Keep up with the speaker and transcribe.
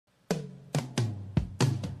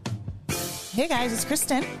Hey guys, it's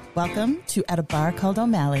Kristen. Welcome to At a Bar Called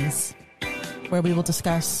O'Malley's, where we will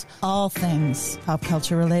discuss all things pop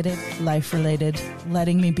culture related, life related,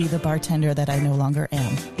 letting me be the bartender that I no longer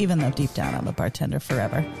am, even though deep down I'm a bartender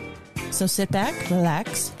forever. So sit back,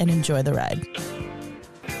 relax, and enjoy the ride.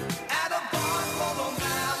 At a bar called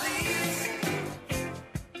O'Malley's.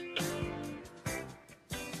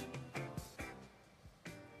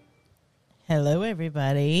 Hello,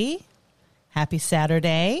 everybody. Happy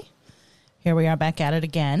Saturday. Here we are back at it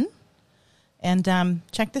again. And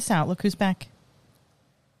check this out. Look who's back.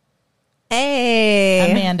 Hey.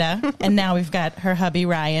 Amanda. And now we've got her hubby,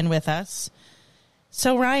 Ryan, with us.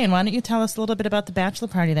 So, Ryan, why don't you tell us a little bit about the bachelor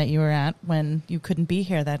party that you were at when you couldn't be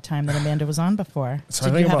here that time that Amanda was on before? So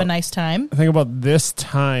Did you have a nice time? I think about this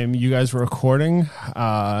time you guys were recording.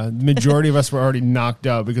 The majority of us were already knocked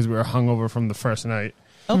out because we were hungover from the first night.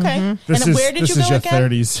 Okay. Mm-hmm. And where did you go your again?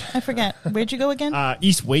 30s. I forget. Where'd you go again?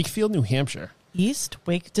 East Wakefield, New Hampshire. East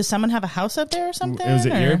Wake. Does someone have a house up there or something? It was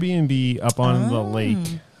an or? Airbnb up on the lake.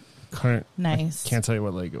 Nice. I can't tell you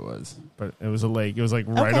what lake it was, but it was a lake. It was like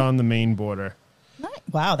right Okay. on the main border. Nice.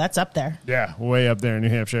 Wow, that's up there. Yeah, way up there in New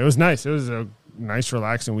Hampshire. It was nice. It was a nice,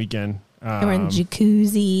 relaxing weekend. They were in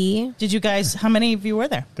jacuzzi. Did you guys, how many of you were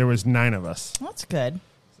there? There was 9 of us. Well, that's good.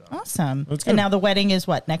 Awesome. That's And good. now the wedding is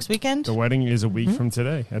what, next weekend? The wedding is a week from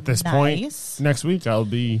today. At this Nice. point, next week I'll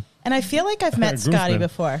be. And I feel like I've met Groomsman. Scotty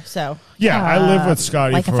before, so Yeah, I lived with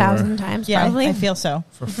Scotty Like for 1,000 times, yeah, probably. I feel so.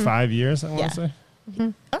 for 5 years. I want Yeah. to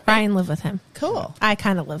say. Ryan lived with him. Cool. I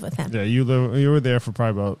kind of live with him. Yeah, you were there for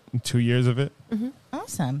probably about 2 years of it.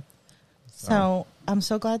 Awesome. So I'm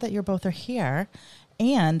so glad that you both are here.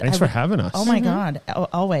 And Thanks for having us. Oh my God.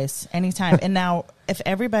 Always. Anytime. And now if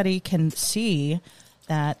everybody can see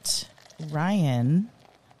that Ryan,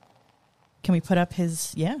 can we put up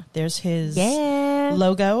his, there's his Yeah.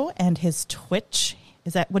 logo and his Twitch.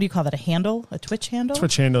 Is that, what do you call that? A handle? A Twitch handle?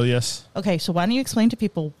 Twitch handle, yes. Okay. So why don't you explain to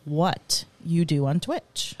people what you do on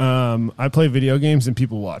Twitch? I play video games and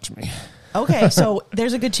people watch me. Okay, so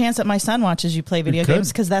there's a good chance that my son watches you play video could.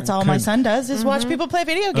 games because that's all my could. son does is watch people play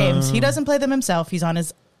video games. He doesn't play them himself. He's on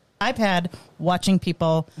his iPad watching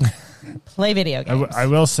people play video games. I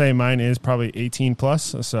will say mine is probably 18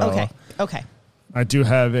 plus. So Okay. I do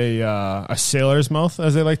have a sailor's mouth,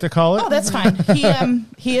 as they like to call it. Oh, that's fine.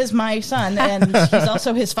 He is my son, and he's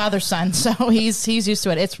also his father's son, so he's used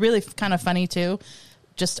to it. It's really kind of funny too.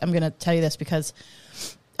 I'm going to tell you this because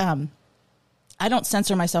I don't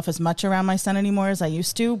censor myself as much around my son anymore as I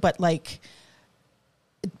used to, but like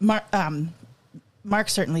Mark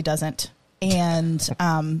certainly doesn't. And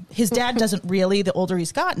his dad doesn't really, the older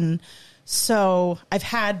he's gotten. So I've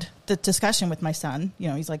had the discussion with my son. You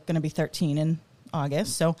know, he's like going to be 13 in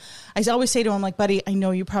August. So I always say to him, like, buddy, I know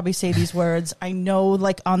you probably say these words. I know,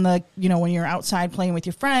 like, on the, you know, when you're outside playing with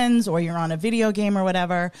your friends or you're on a video game or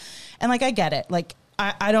whatever. And like, I get it. Like,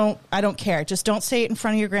 I don't care. Just don't say it in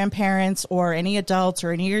front of your grandparents or any adults or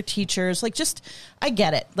any of your teachers. Like, just, I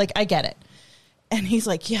get it. Like, I get it. And he's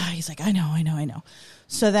like, yeah, I know.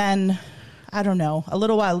 So then, I don't know, a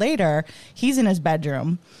little while later, he's in his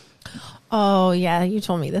bedroom. Oh, yeah. You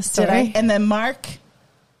told me this story. And then Mark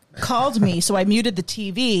called me. So I muted the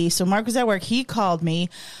TV. So Mark was at work. He called me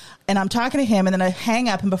and I'm talking to him and then I hang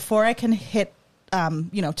up. And before I can hit,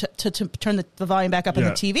 to turn the volume back up on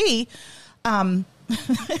the TV,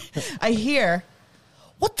 I hear,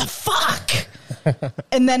 what the fuck?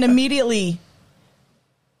 And then immediately,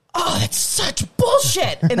 oh, that's such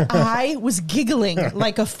bullshit. And I was giggling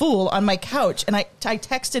like a fool on my couch. And I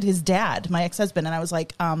texted his dad, my ex-husband, and I was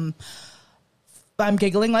like, I'm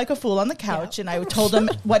giggling like a fool on the couch. And I told him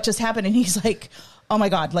what just happened. And he's like, oh my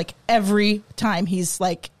God, like every time he's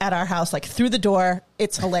like at our house, like through the door,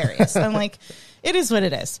 it's hilarious. I'm like, it is what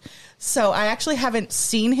it is. So I actually haven't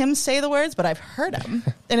seen him say the words, but I've heard him.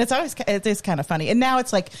 And it is kind of funny. And now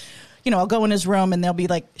it's like, you know, I'll go in his room and there'll be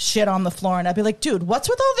like shit on the floor. And I'll be like, dude, what's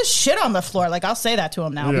with all this shit on the floor? Like, I'll say that to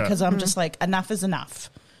him now because I'm just like, enough is enough.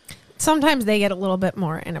 Sometimes they get a little bit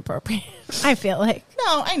more inappropriate, I feel like.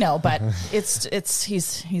 No, I know, but he's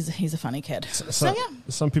a funny kid. So yeah.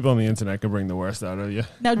 Some people on the internet can bring the worst out of you.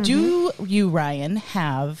 Now, do you, Ryan,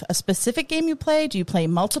 have a specific game you play? Do you play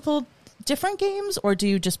multiple different games, or do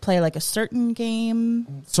you just play like a certain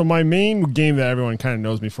game? So my main game that everyone kind of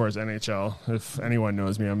knows me for is NHL. If anyone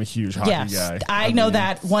knows me, I'm a huge hockey guy. I know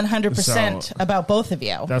that 100% about both of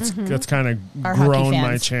you. That's kind of Our hockey grown my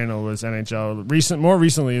fans. channel was NHL. More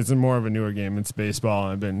recently, it's more of a newer game. It's baseball.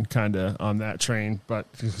 I've been kind of on that train, but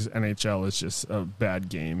because NHL is just a bad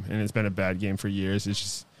game, and it's been a bad game for years. It's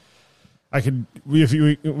just if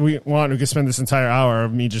we want, we could spend this entire hour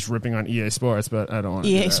of me just ripping on EA Sports, but I don't want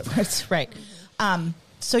to. EA Sports, right?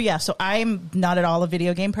 So I'm not at all a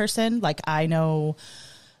video game person. Like, I know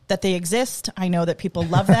that they exist. I know that people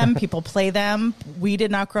love them. People play them. We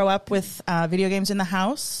did not grow up with video games in the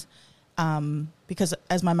house. Because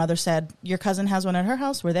as my mother said, your cousin has one at her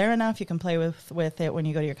house. We're there enough. You can play with it when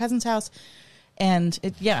you go to your cousin's house. And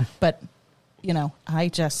but you know, I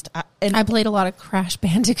played a lot of Crash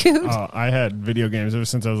Bandicoot. I had video games ever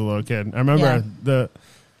since I was a little kid. I remember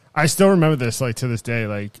I still remember this, like, to this day.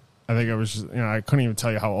 Like, I think I was just, I couldn't even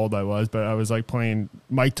tell you how old I was, but I was like playing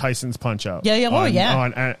Mike Tyson's Punch Out.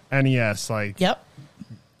 On NES, like,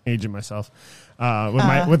 aging myself.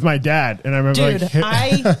 With my dad, and I remember, dude,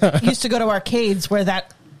 I used to go to arcades where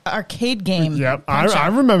that arcade game. Yep, I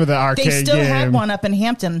remember the arcade game. They still had one up in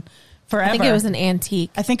Hampton forever. I think it was an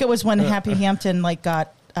antique. I think it was when Happy Hampton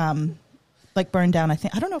got burned down. I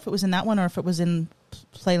don't know if it was in that one or if it was in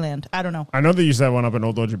Playland. I don't know. I know they used that one up in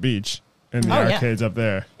Old Orchard Beach in the arcades up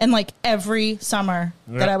there. And like every summer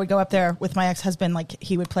that I would go up there with my ex-husband, like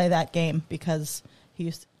he would play that game because he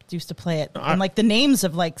used to play it. And like the names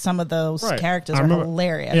of like some of those characters are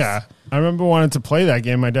hilarious. Yeah. I remember wanting to play that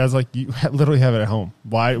game. My dad's like, you literally have it at home.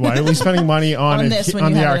 Why are we spending money on this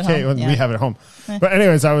on the arcade when we have it at home? Eh. But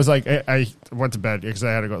anyways, I was like, I went to bed because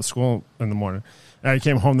I had to go to school in the morning. And I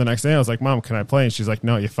came home the next day. I was like, Mom, can I play? And she's like,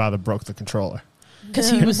 no, your father broke the controller.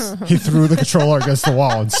 Because he threw the controller against the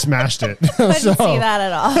wall and smashed it. I didn't see that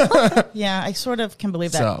at all. Yeah, I sort of can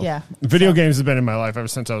believe that. So, yeah. Video games have been in my life ever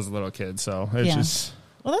since I was a little kid. So it's just...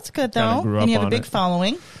 Well, that's good, Kinda though. grew up And you have a on big it.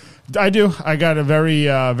 following. I do. I got a very,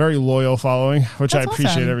 very loyal following, which That's I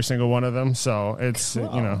appreciate awesome. every single one of them. So it's,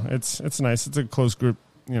 Cool. it's nice. It's a close group,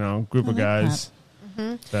 group of guys.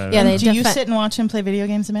 That, Yeah, they Do you defi- sit and watch him play video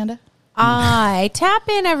games, Amanda? I tap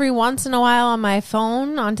in every once in a while on my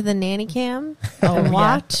phone onto the nanny cam and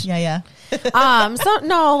watch. Yeah. So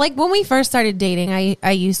no, like when we first started dating,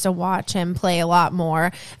 I used to watch him play a lot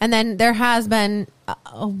more. And then there has been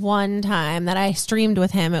one time that I streamed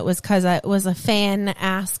with him. It was because it was a fan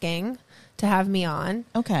asking to have me on.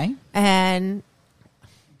 Okay. And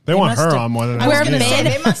they want must her have- on more than I was We're gonna say,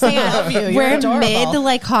 mid- they must love you. You're we're adorable. mid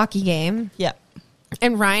like hockey game. Yeah.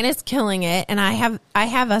 And Ryan is killing it, and I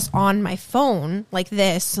have us on my phone like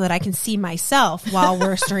this so that I can see myself while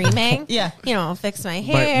we're streaming. Yeah. Fix my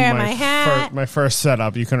hair, my hat, my first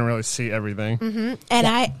setup, you couldn't really see everything. and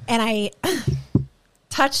I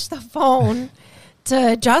touched the phone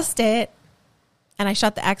to adjust it, and I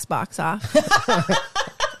shut the Xbox off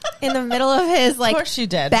in the middle of his like Of course you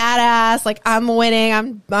did. badass like I'm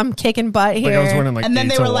winning, I'm kicking butt Like here. I was winning like And then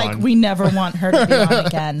they were like, 8-1. we never want her to be on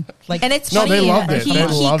again. Like, And it's No, funny. they loved it. He, They he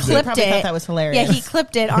loved it. clipped Probably it. thought that was hilarious. Yeah, he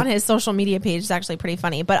clipped it on his social media page. It's actually pretty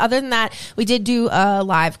funny. But other than that, we did do a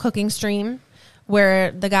live cooking stream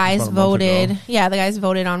where the guys About a month voted. ago. Yeah, the guys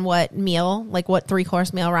voted on what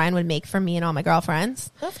 3-course meal Ryan would make for me and all my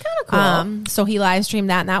girlfriends. that's kind of cool. So he live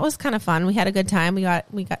streamed that, and that was kind of fun. We had a good time. We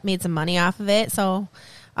got made some money off of it. So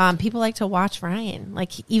people like to watch Ryan,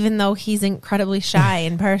 like even though he's incredibly shy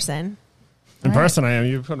in person. In person, I am.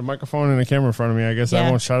 You put a microphone and a camera in front of me. I guess I Yeah.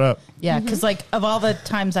 won't shut up. Yeah, because like of all the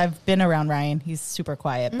times I've been around Ryan, he's super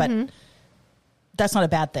quiet, but that's not a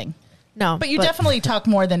bad thing. No, But you definitely talk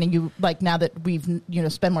more than you like now that we've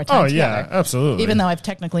spent more time Oh together. yeah, absolutely. Even though I've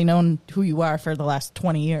technically known who you are for the last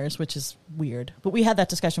 20 years, which is weird. But we had that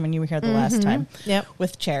discussion when you were here the last time. Yep.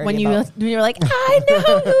 With Charity. when about, you were like, I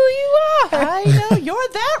know who you are. I know you're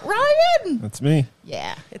that Ryan. that's me.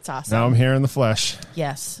 Yeah, it's awesome. Now I'm here in the flesh.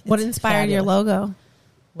 Yes. What it's inspired your fabulous. logo?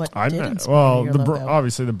 What I'm did not, inspire well, your the logo?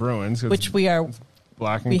 obviously the Bruins, 'cause Which we are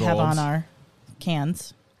black and we gold. have on our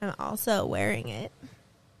cans. I'm also wearing it.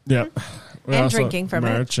 Yep. We And also drinking from it.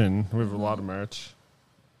 merch, and we have a lot of merch.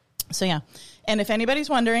 So yeah. And if anybody's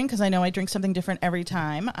wondering, because I know I drink something different every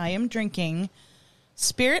time, I am drinking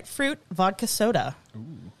Spirit Fruit Vodka Soda.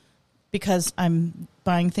 Because I'm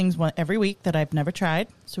buying things every week that I've never tried,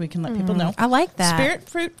 so we can let people know. I like that. Spirit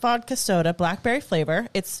Fruit Vodka Soda, blackberry flavor.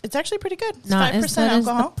 It's actually pretty good. It's Not 5% as good as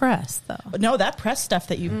the alcohol. press, though. No, that press stuff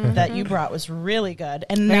that you brought was really good.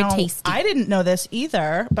 And Very now, tasty. I didn't know this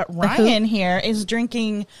either, but Ryan here is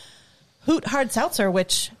drinking Hoot Hard Seltzer,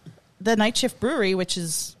 which the Night Shift Brewery, which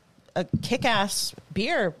is a kick-ass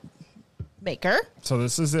beer maker. So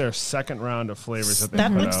this is their second round of flavors that they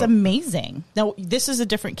That put looks out. amazing. Now, this is a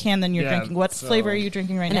different can than you're Yeah, drinking. What so- flavor are you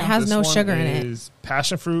drinking right And it now? has This no one sugar in it. is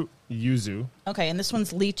passion fruit yuzu. Okay, and this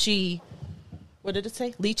one's lychee. What did it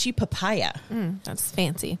say? Lychee papaya. That's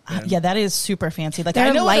fancy. Yeah, that is super fancy. Like They're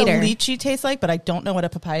I know lighter. what a lychee tastes like, but I don't know what a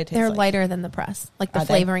papaya tastes They're like. lighter than the press. Like the Are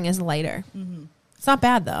they? flavoring is lighter. It's not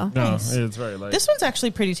bad though. No, Nice. it's very light. This one's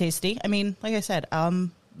actually pretty tasty. I mean, like I said,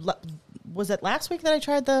 was it last week that I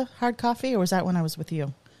tried the hard coffee, or was that when I was with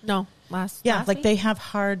you? No, last Yeah, last like week? they have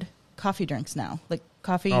hard coffee drinks now, like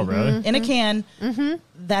coffee Oh, really? in a can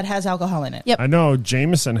that has alcohol in it. Yep. I know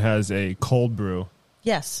Jameson has a cold brew.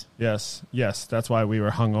 Yes. Yes. That's why we were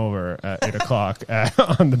hungover at 8 o'clock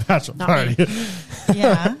on the bachelor Not party.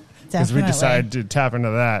 Yeah. Because we definitely. decided to tap into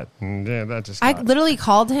that. And yeah, that just I got- literally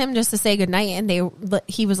called him just to say goodnight, and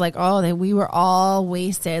he was like, we were all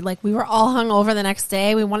wasted. Like, we were all hungover the next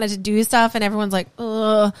day. We wanted to do stuff, and everyone's like,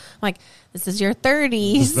 ugh. I'm like, this is your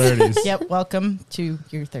 30s. It's 30s. Yep. Welcome to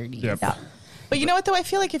your 30s. Yep. Yeah. But you know what, though? I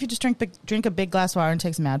feel like if you just drink a big glass of water and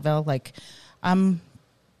take some Advil, like I'm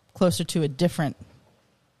closer to a different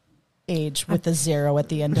age with a 0 at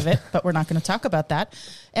the end of it, but we're not going to talk about that.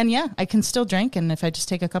 And yeah, I can still drink. And if I just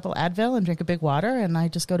take a couple Advil and drink a big water and I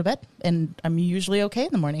just go to bed, and I'm usually okay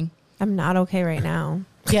in the morning. I'm not okay right now.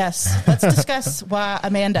 Yes. Let's discuss why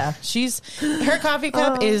Amanda. Her coffee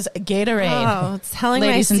cup is Gatorade. Oh, it's telling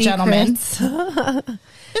Ladies my and gentlemen. secrets.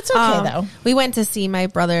 It's okay though, We went to see my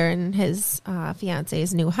brother and his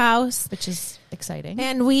fiance's new house. which is exciting.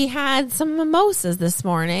 And we had some mimosas this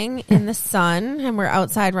morning in the sun, and we're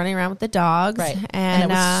outside running around with the dogs. Right. And,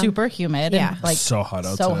 And it was super humid. yeah. And like So hot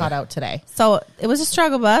out So today. hot out today. So it was a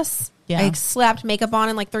struggle bus. Yeah. I slapped makeup on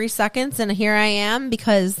in like 3 seconds, and here I am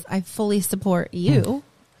because I fully support you.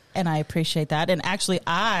 And I appreciate that. And actually,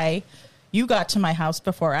 you got to my house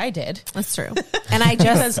before I did. That's true. And I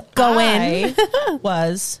just go in.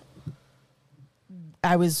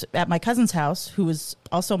 I was at my cousin's house, who was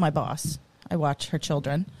also my boss. I watch her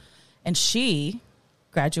children. And she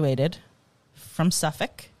graduated from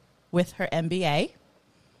Suffolk with her MBA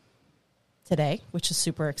today, which is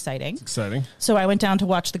super exciting. Exciting. So I went down to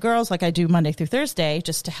watch the girls like I do Monday through Thursday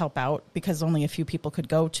just to help out because only a few people could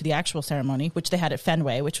go to the actual ceremony, which they had at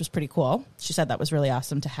Fenway, which was pretty cool. She said that was really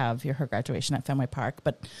awesome to have her graduation at Fenway Park.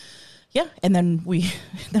 But yeah, and then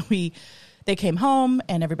they came home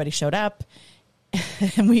and everybody showed up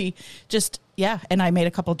and we just, and I made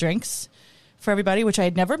a couple drinks for everybody, which I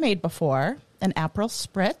had never made before, an Aperol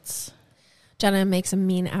Spritz. Jenna makes a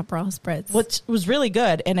mean Aperol spritz. Which was really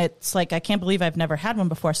good. And it's like, I can't believe I've never had one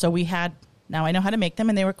before. So now I know how to make them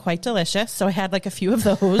and they were quite delicious. So I had like a few of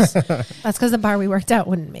those. That's because the bar we worked at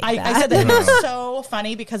wouldn't make that. I said that it was so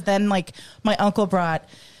funny because then like my uncle brought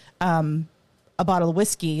a bottle of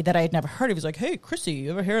whiskey that I had never heard of. He was like, hey, Chrissy,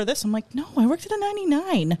 you ever hear of this? I'm like, no, I worked at a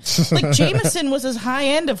 99. Like Jameson was as high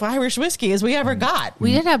end of Irish whiskey as we ever got.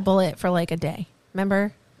 We did have Bullet for like a day.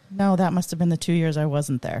 Remember? No, that must have been the 2 years I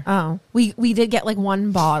wasn't there. Oh, we did get like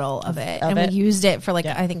one bottle of it, and we used it for like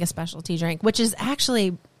I think a specialty drink, which is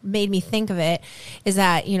actually made me think of it. Is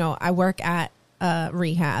that I work at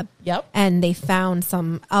rehab, Yep. and they found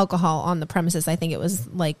some alcohol on the premises. I think it was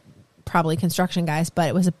like probably construction guys, but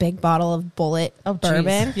it was a big bottle of Bullet Oh, geez.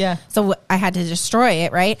 bourbon. Yeah. So I had to destroy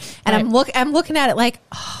it, right? And Right. I'm looking at it like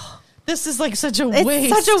This is like such a it's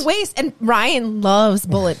waste. such a waste. And Ryan loves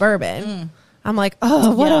Bullet bourbon. I'm like,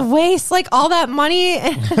 oh, what Yeah. a waste! Like all that money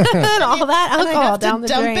and all that And I alcohol have to down the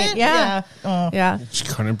dump drain. it? Yeah, Oh, yeah. She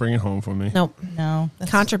couldn't bring it home for me. Nope. no.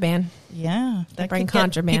 That's- Contraband, Yeah. That bring could get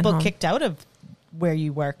contraband people home. kicked out of where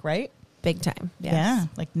you work, right? big time. Yes. Yeah.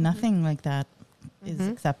 Like nothing like that is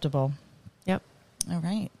acceptable. Yep. All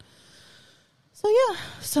right. So yeah.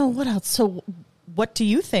 So what else? So what do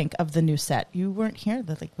you think of the new set? You weren't here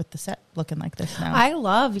with the set looking like this now. I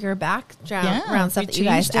love your background stuff we that you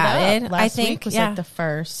guys changed it up. added. Last I think week was yeah, like the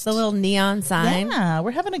first. the little neon sign. Yeah,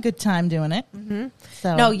 we're having a good time doing it. Mm-hmm.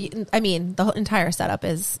 So No, I mean the whole entire setup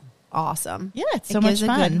is awesome. Yeah, it's so it gives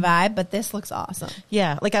much a good fun. vibe, but this looks awesome.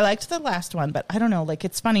 yeah, like I liked the last one, but I don't know. Like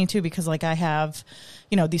it's funny too because like I have,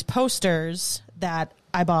 these posters that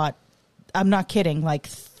I bought. I'm not kidding. Like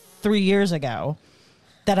 3 years ago.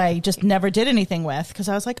 That I just never did anything with because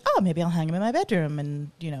I was like, oh, maybe I'll hang them in my bedroom.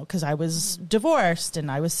 And, because I was divorced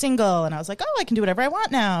and I was single and I was like, oh, I can do whatever I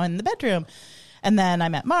want now in the bedroom. And then I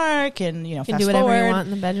met Mark and, You can fast do whatever forward. you want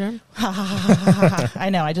in the bedroom. I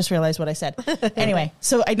know. I just realized what I said. Anyway,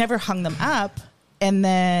 so I never hung them up. And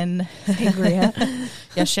then, Sangria.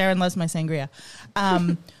 yeah, Sharon loves my sangria.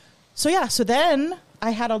 So then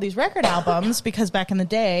I had all these record albums because back in the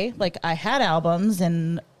day, like I had albums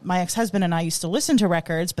and my ex-husband and I used to listen to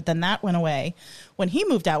records, but then that went away when he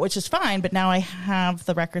moved out, which is fine. But now I have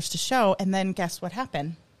the records to show. And then guess what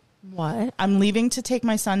happened? What? I'm leaving to take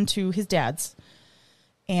my son to his dad's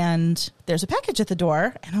and there's a package at the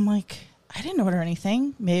door. And I'm like, I didn't order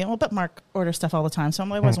anything. But Mark orders stuff all the time. So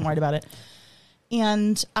I wasn't worried about it.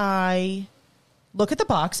 And I look at the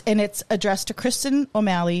box and it's addressed to Kristen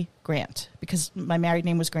O'Malley Grant because my married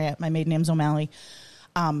name was Grant. My maiden name's O'Malley.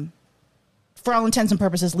 For all intents and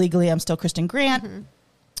purposes, legally, I'm still Kristen Grant.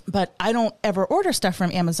 but I don't ever order stuff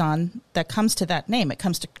from Amazon that comes to that name. It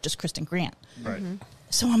comes to just Kristen Grant. Right.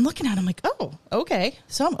 So I'm looking at it, I'm like, oh, okay.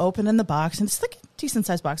 So I'm opening the box, and it's like a decent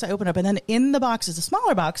sized box. I open it up, and then in the box is a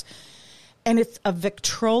smaller box, and it's a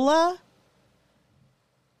Victrola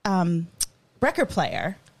record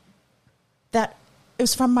player that it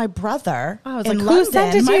was from my brother I was in like, who London.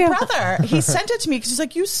 sent it to my you? brother. He sent it to me because he's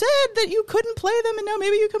like, you said that you couldn't play them, and now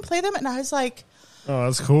maybe you can play them. And I was like, Oh,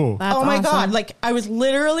 that's cool. That's oh my awesome. God. Like, I was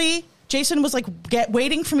literally, Jason was like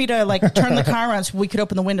waiting for me to like turn the car on so we could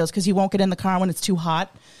open the windows because he won't get in the car when it's too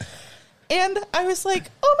hot. And I was like,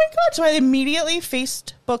 oh my God. So I immediately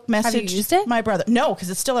Facebook messaged used it? my brother. No,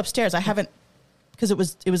 because it's still upstairs. I haven't, because it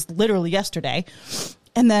was literally yesterday.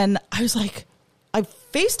 And then I was like, I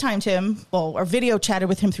FaceTimed him, or video chatted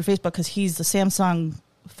with him through Facebook because he's a Samsung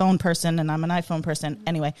phone person and I'm an iPhone person.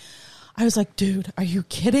 Anyway, I was like, dude, are you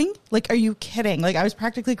kidding? Like, are you kidding? Like, I was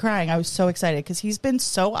practically crying. I was so excited because he's been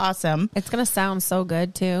so awesome. It's going to sound so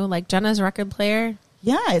good, too. Like Jenna's record player.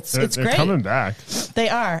 Yeah, it's They're great. coming back. They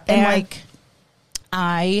are. And like,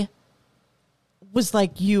 I was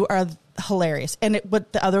like, you are hilarious. And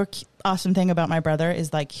what the other awesome thing about my brother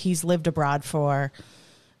is like, he's lived abroad for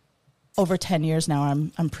over 10 years now.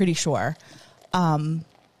 I'm pretty sure. And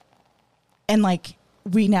like,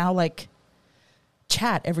 we now like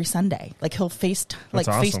chat every Sunday. Like he'll That's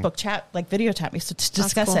awesome. Facebook chat, like video chat me to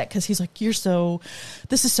discuss cool. it. Cause he's like,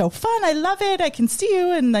 this is so fun. I love it. I can see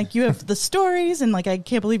you. And like, you have the stories and like, I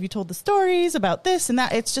can't believe you told the stories about this and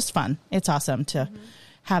that. It's just fun. It's awesome to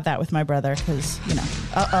have that with my brother. Cause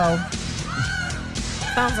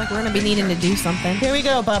Sounds like we're going to be needing to do something. here we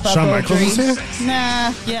go, Bubba. Shawn Michaels is here?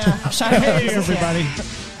 Nah. Yeah. Shawn Michaels Hey, is here. everybody.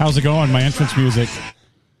 How's it going? My entrance music.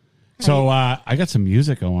 So I got some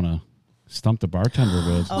music I want to stump the bartender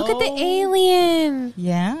with. Look at the alien.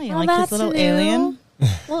 Yeah. You Oh, like that's his little new. alien?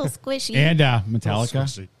 little squishy. And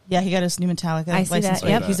Metallica. Yeah. He got his new Metallica I see license that, plate.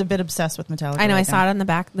 yep. He's a bit obsessed with Metallica. I know. I right saw now. it on the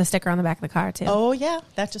back, the sticker on the back of the car, too. Oh, yeah.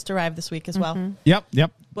 That just arrived this week as well. Yep.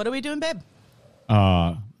 What are we doing, babe?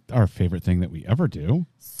 Our favorite thing that we ever do.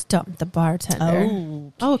 Stump the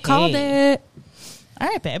bartender. Oh, Called it. All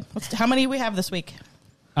right, babe. How many we have this week?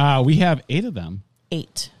 We have 8 of them.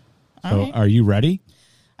 8. All So right. are you ready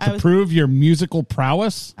I to was- prove your musical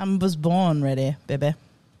prowess? I was born ready, baby.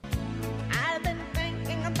 I've been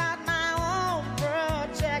thinking about my own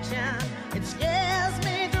protection. It scares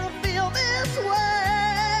me to feel this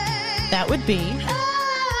way. That would be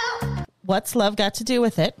Oh. What's Love Got to Do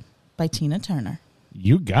with It by Tina Turner.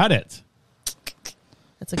 You got it.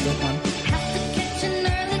 That's a good one. Have to catch an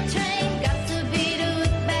early train, got to be to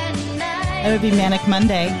it by night. That would be Manic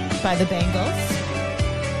Monday by the Bangles.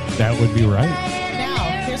 That would be right.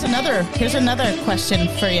 Now, here's another question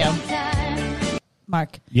for you,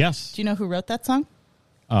 Mark. Yes. Do you know who wrote that song?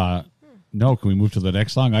 No, can we move to the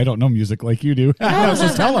next song? I don't know music like you do. So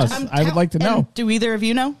tell us. I would like to know. And do either of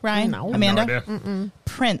you know? Ryan? No. Amanda? No idea.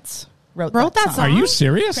 Prince wrote Wrote that song. song? Are you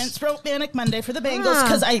serious? Prince wrote Manic Monday for the Bangles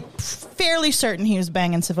because I'm fairly certain he was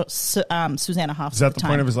banging Susanna Hoffs. Is that at the time.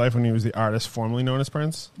 point of his life when he was the artist formerly known as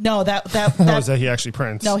Prince? No, that Or was that he actually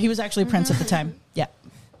Prince? no, he was actually Prince at the time. Yeah,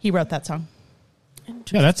 he wrote that song.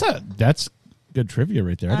 Yeah, that's good trivia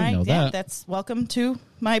right there. I didn't know yeah, that. that's welcome to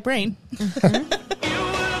my brain.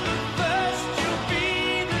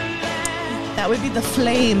 That would be The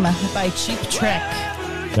Flame by Cheap Trick.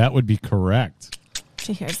 That would be correct.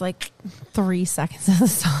 She hears like 3 seconds of the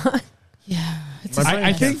song. Yeah, it's My a brain I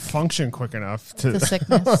can't think- function quick enough to. the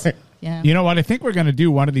sickness. Yeah, You know what? I think we're going to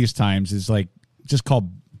do one of these times is like just called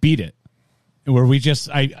Beat It, where we just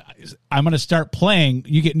I'm going to start playing.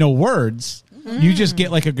 You get no words. You just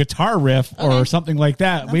get like a guitar riff or Okay. something like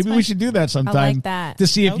that. Maybe we fine. should do that sometime that. to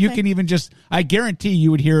see if you Okay. can even just. I guarantee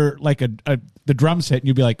you would hear like the drums hit and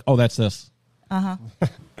you'd be like, oh, that's this.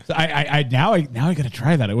 So I now I got to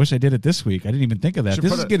try that. I wish I did it this week. I didn't even think of that. Should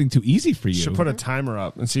This put is a- getting too easy for you. Should put a timer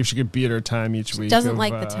up and see if she could beat her time each week. Doesn't of,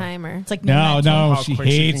 like the timer. it's like no, midnight. no, How she quick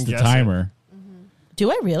she hates can the guess it. timer. Do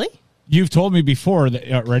I really? You've told me before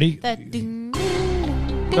that. Ready? That ding.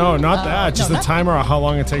 No, not that. Just no, the not- timer of how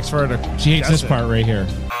long it takes for her to. She hates guess this it. part right here.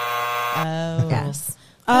 Oh, Yes.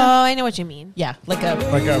 Oh, I know what you mean. yeah, like a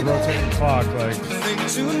Like a rotating clock.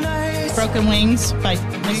 Like Broken Wings by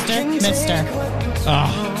Mister.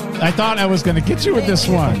 I thought I was going to get you with this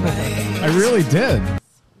one. I really did.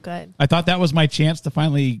 Good. I thought that was my chance to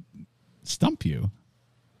finally stump you.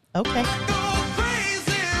 Okay.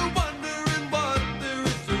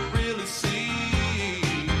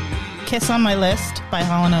 Kiss on My List by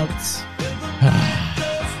Hall & Oates.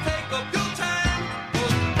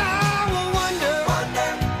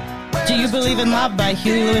 Do You Believe in Love by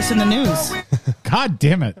Huey Lewis and the News. God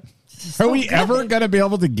damn it. Are we ever going to be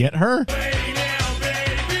able to get her?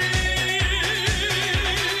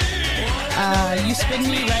 You Spin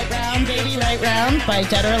Me Right Round, Baby Right Round by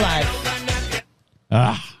Dead or Alive.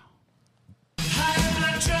 Ah,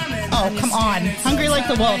 Oh, come on. Hungry Like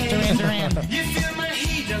the Wolf, Duran Duran.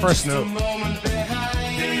 First note.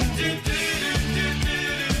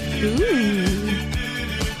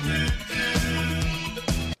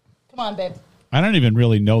 Come on, babe. I don't even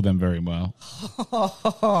really know them very well.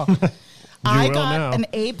 I will got now. an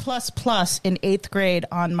A++ in 8th grade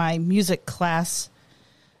on my music class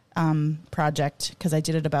project because I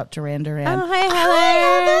did it about Duran Duran. Oh, hi, Heather. Hi,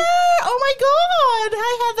 Heather. Oh, my God.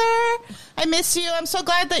 Hi, Heather. I miss you. I'm so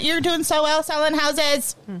glad that you're doing so well selling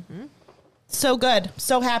houses. So good.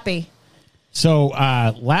 So happy. So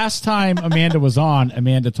last time Amanda was on,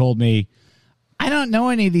 Amanda told me, I don't know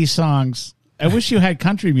any of these songs. I wish you had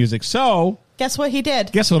country music. So Guess what he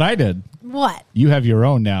did? guess what I did? What? You have your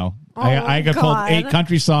own now. I got told God. 8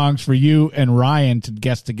 country songs for you and Ryan to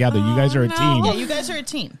guess together. You guys are a no. team. Yeah, you guys are a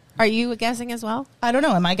team. Are you guessing as well? I don't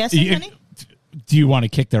know. Am I guessing, You- honey? Do you want to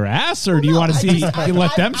kick their ass or do you No, want to I see just- you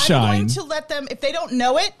let them I'm shine? going to let them. If they don't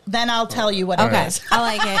know it, then I'll tell you what it Okay. is. I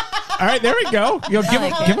like it. All right, there we go. Give,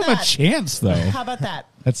 like it. give them a That. chance, though. How about that?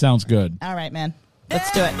 That sounds good. All right, man. Let's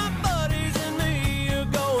do it.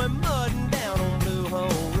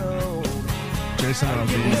 Jason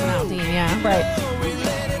Aldean. Aldean, yeah.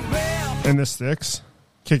 Right. In the Sticks.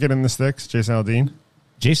 Kick it in the Sticks. Jason Aldean.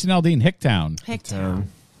 Jason Aldean, Hicktown. Hicktown.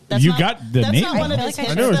 That's You not- got the that's name not one of right. his I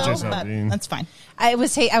hits, feel like I though, knew it was Jason but Aldean. that's fine. I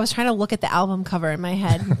was trying to look at the album cover in my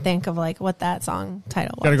head and think of like what that song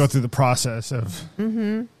title was. Got to go through the process of.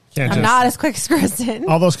 Mm-hmm. Can't I'm just, not as quick as Kristen.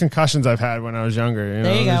 all those concussions I've had when I was younger. You know,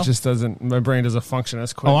 There you go. It just doesn't. My brain doesn't function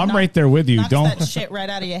as quick. Oh, I'm right there with you. Knocks Don't that shit right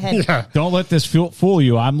out of your head. Yeah. don't let this fool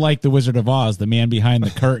you. I'm like the Wizard of Oz, the man behind the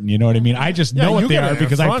curtain. You know what I mean? I just Yeah, know you what they gotta are have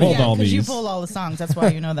because I fun. pulled Yeah, all because you these. pull all the songs. That's why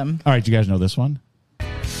you know them. All right, you guys know this one?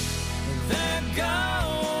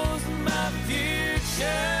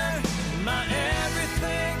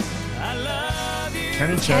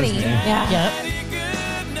 Kenny Kenny. Chesney. Yeah. Yep.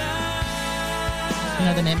 You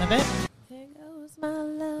know the name of it? There goes my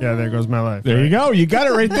love. Yeah, there goes my life. There you right? go. You got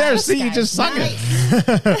it right there. See, you just sung it.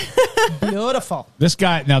 Nice. Beautiful. This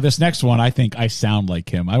guy, now this next one, I think I sound like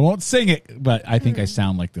him. I won't sing it, but I think I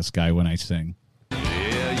sound like this guy when I sing.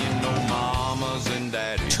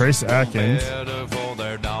 Trace Atkins.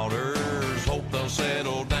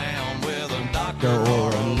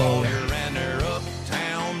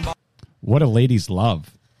 What a Lady's Love.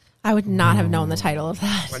 I would not have known the title of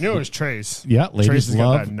that. I knew it was Trace. Yeah, Trace Ladies has got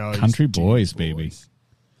Love, that noise. Country Boys, Jeez, baby.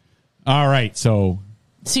 All right, so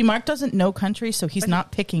See, Mark doesn't know country, so he's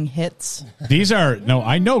not picking hits. these are, no,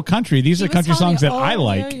 I know country. These He are was country telling songs you- that I oh,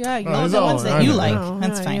 like. Yeah, you Oh, know these the all- ones that I you know. like. Oh,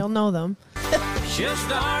 That's yeah, fine. You'll know them. She'll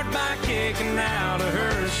start by kicking out of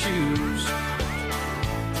her shoes.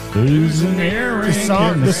 Who's an earring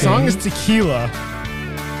The song is Tequila.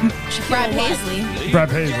 Brad Paisley. Brad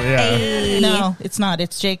Paisley, yeah. No, it's not.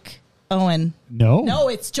 It's Jake Owen. No. No,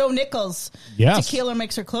 it's Joe Nichols. Yes. Tequila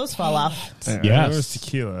makes her clothes fall off. Yeah, Yes. It was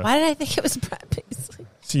Tequila. Why did I think it was Brad Paisley?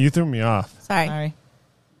 See, you threw me off. Sorry. Sorry.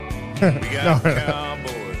 We got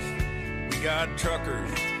cowboys, we got truckers,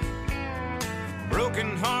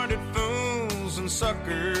 broken-hearted fools and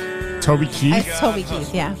suckers. Toby Keith. It's Toby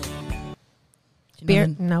Keith, yeah. Do you know Beer.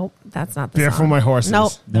 the- Nope, that's not the Beer song. for my horses.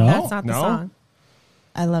 Nope, No? that's not the No? song.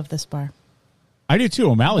 I love this bar. I do too.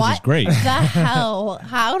 O'Malley's is What great. the hell?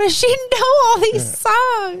 How does she know all these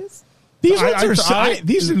songs? These I- ones are I-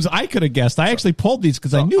 these ones I could have guessed. I actually pulled these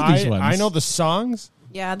because I knew these ones. I know the songs.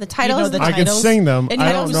 Yeah, the You title know is the the I can titles. sing them. And I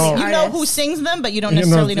you don't know, know. you know who Artist. sings them, but you don't You know,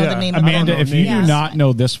 necessarily know yeah. the name. Amanda, of if them. you Yeah. do not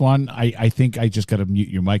know this one, I think I just got to mute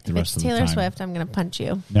your mic the If rest it's of the Taylor time. Swift, I'm going to punch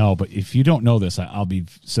you. No, but if you don't know this, I'll be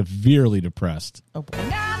severely depressed. Oh, boy.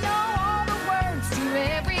 And I know all the words to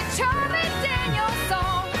every Charlie Daniels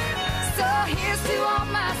song. So here's to all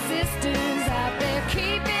my sisters out there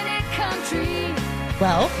keeping it country.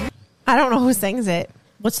 Well, I don't know who sings it.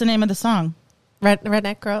 what's the name of the song?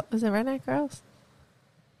 Redneck Girl. Is it Redneck Girls?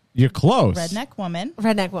 You're close. Redneck Woman.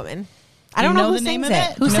 Redneck Woman. I Do don't you know know who the name sings of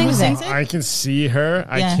it. it? Who Do you know who sings sings it? it? I can see her.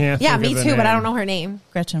 I Yeah. can't. Yeah, think me of the too, but I name. don't know her name.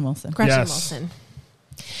 Gretchen Wilson. Gretchen Yes. Wilson.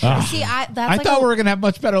 Ah. See, that's I like thought a- we were going to have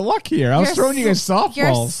much better luck here. I was You're throwing you guys You're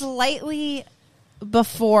softballs. slightly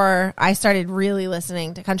before I started really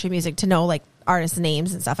listening to country music to know like artists'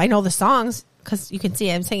 names and stuff. I know the songs because you can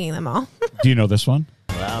see I'm singing them all. Do you know this one?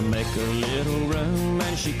 I make a little room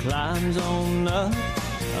and she climbs on up.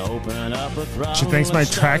 I open up a throttle. She thinks my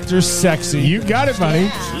tractor's sexy. You got it, buddy.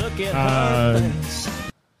 Look at Uh, her face.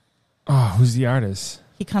 Oh, who's the artist?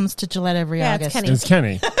 He comes to Gillette every Yeah, it's August.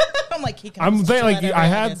 Kenny. It's Kenny. Oh I'm like, he I'm comes saying, to like, whatever I it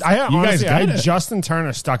had, is. I had, You guys honestly, I got had it. Justin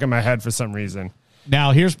Turner stuck in my head for some reason.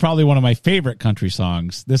 Now, here's probably one of my favorite country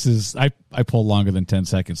songs. This is I pull longer than 10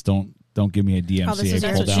 seconds. Don't give me a DMCA Oh, this is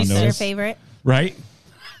pull what down she said. your notice. favorite. Right?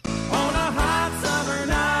 On a hot summer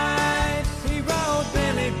night, he wrote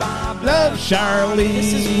Billy Bob Love Charlie.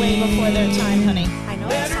 This is way before their time, honey. I know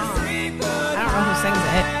that song. I don't know who sings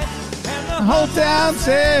it. The whole town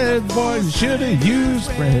said, boys should have used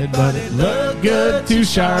bread, but it looked good to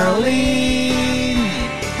Charlene.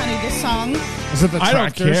 Honey, this song. Is it the I don't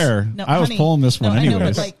Tractors? care. No, I was honey, pulling this one no, I know,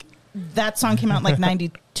 anyways. but like that song came out in like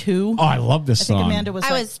 92. Oh, I love this I think song. Amanda was I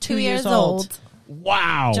like was 2 years old.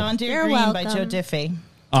 Wow. John Deere You're Green by welcome. Joe Diffie.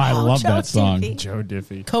 Oh, I love Joe that song. Diffie. Joe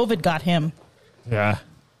Diffie. COVID got him. Yeah.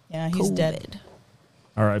 Yeah, he's dead.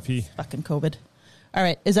 R.I.P. Fucking COVID. All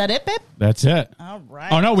right, is that it, babe? That's it. All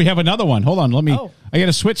right. Oh no, we have another one. Hold on, let me. Oh. I got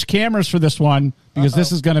to switch cameras for this one because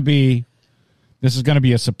this is going to be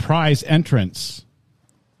a surprise entrance.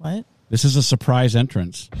 What? This is a surprise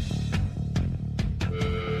entrance.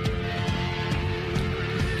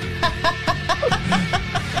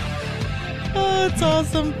 Oh, it's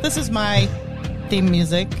awesome. This is my theme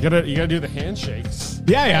music. You gotta do the handshakes.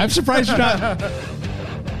 Yeah, I'm surprised you're not.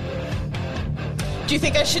 Do you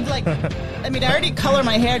think I should like? I mean, I already color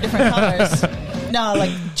my hair different colors. No,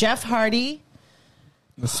 like Jeff Hardy.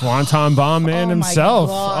 The Swanton Bomb man Oh my himself.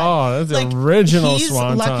 God. Oh, that's Like, the original he's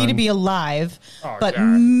Swanton. lucky to be alive. Oh, but God.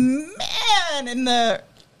 man, in the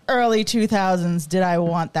early 2000s, did I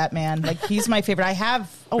want that man? Like, he's my favorite.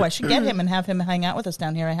 I should get him and have him hang out with us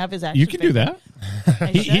down here. I have his action You can do figure. that.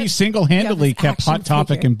 He single-handedly Yeah, his kept Hot action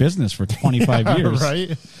Topic figure. in business for 25 years.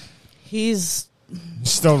 right? He's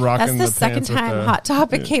Still rocking That's the second pants with time the- Hot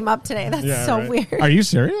Topic came up today. That's Yeah, so right. weird. Are you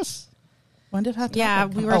serious? when did Hot Topic Yeah,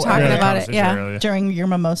 come we were out? talking Yeah, about it. conversation Yeah. earlier. During your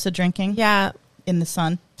mimosa drinking Yeah. in the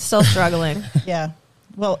sun. Still struggling. Yeah.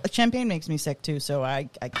 Well, champagne makes me sick too, so I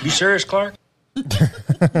You serious, Clark?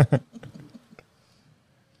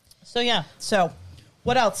 So yeah. So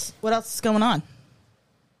what else? What else is going on?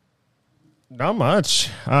 Not much.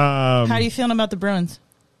 How are you feeling about the Bruins?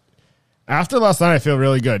 After last night, I feel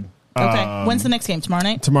really good. Okay. When's the next game? Tomorrow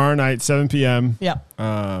night? Tomorrow night, 7 p.m. Yeah.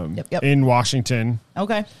 Yep. in Washington.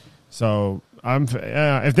 Okay. So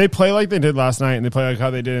if they play like they did last night and they play like how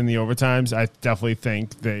they did in the overtimes, I definitely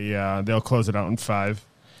think they'll close it out in 5.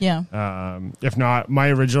 Yeah. If not, my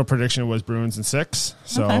original prediction was Bruins in 6,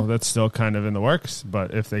 so Okay. that's still kind of in the works.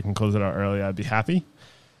 But if they can close it out early, I'd be happy.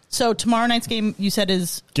 So tomorrow night's game, you said,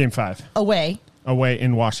 is Game 5 away.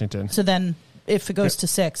 in Washington. So then, if it goes to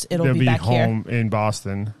 6, it'll They'll be be back home in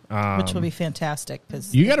Boston. here, which will be fantastic.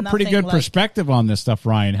 Because You got a pretty good perspective on this stuff,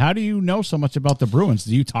 Ryan. How do you know so much about the Bruins?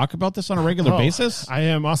 Do you talk about this on a regular basis? I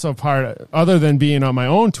am also part, other than being on my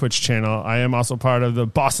own Twitch channel, I am also part of the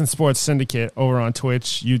Boston Sports Syndicate over on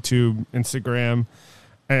Twitch, YouTube, Instagram,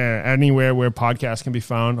 anywhere where podcasts can be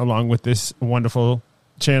found, along with this wonderful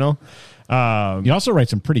channel. You also write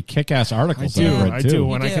some pretty kick-ass articles. that I've read, I too. do.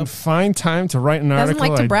 When You I do. can find time to write an Doesn't article,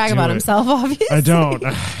 like to brag I do about it. himself, obviously. I don't.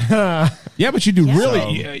 Yeah, but you do really. So-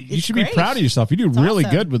 You It's should be great. proud of yourself. You do really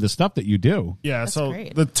awesome. good with the stuff that you do. Yeah, That's so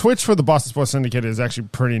great. the Twitch for the Boston Sports Syndicate is actually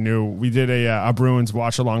pretty new. We did a Bruins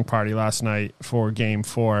watch-along party last night for Game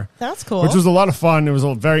 4. That's cool. Which was a lot of fun. It was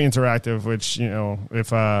very interactive, which,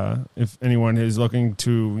 if anyone is looking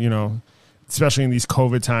to, especially in these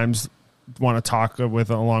COVID times, want to talk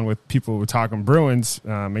along with people who are talking Bruins,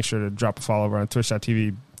 make sure to drop a follow over on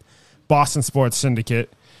twitch.tv, Boston Sports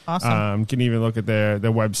Syndicate. Awesome. You can even look at their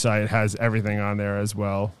website. It has everything on there as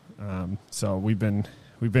well. So we've been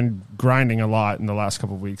grinding a lot in the last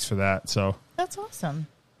couple of weeks for that. So That's awesome.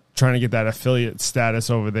 trying to get that affiliate status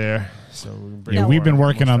over there. So Yeah, we've been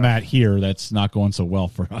working on that here. That's not going so well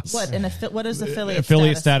for us. What what is affiliate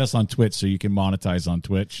Affiliate status on Twitch, so you can monetize on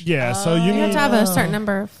Twitch. Yeah, so you You have need to have a certain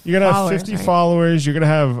number of you're gonna have followers, 50 right? followers. You're gonna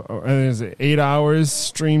have 8 hours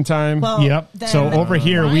stream time. Well, Yep. then So over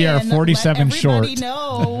here, we are Ryan, 47 let short. everybody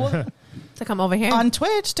know to come over here. on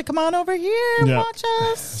Twitch to come on over here, Yeah. watch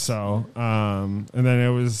us. So, and then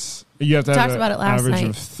you have to have Talked an about it last average night.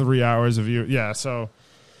 of 3 hours of view. Yeah, so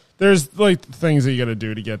there's things that you got to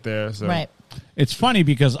do to get there. So. Right. It's funny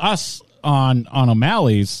because us on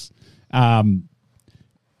O'Malley's,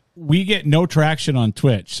 we get no traction on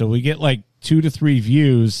Twitch. So we get 2 to 3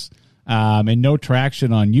 views and no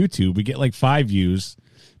traction on YouTube. We get 5 views.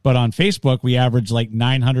 But on Facebook, we average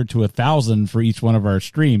 900 to 1,000 for each one of our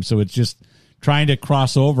streams. So it's just trying to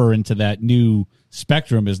cross over into that new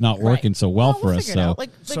spectrum is not working so well for we'll us. figure it So out. Like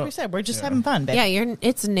we said, we're just having fun, babe. yeah,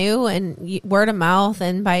 it's new and word of mouth,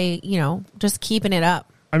 and by just keeping it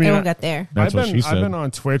up. I mean, It will get there. That's what she said. I've been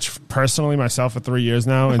on Twitch personally myself for 3 years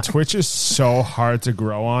now, and Twitch is so hard to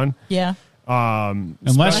grow on. Yeah.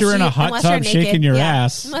 Unless you're in a hot Unless you're tub shaking naked, your yeah.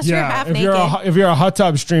 ass, Unless you're half if naked. you're a hot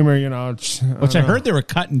tub streamer, you know, which I heard they were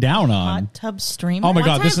cutting down on. Hot tub streamer. Oh my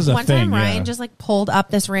God, this is a one thing. time Ryan Yeah. just like pulled up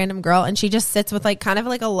this random girl and she just sits with like kind of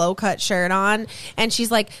like a low cut shirt on and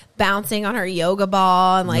she's like bouncing on her yoga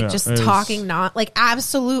ball and like Yeah, just it's- talking not like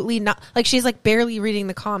absolutely not like she's like barely reading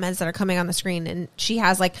the comments that are coming on the screen and she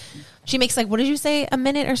has like she makes like what did you say a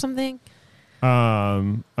minute or something?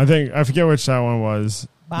 I forget which that one was.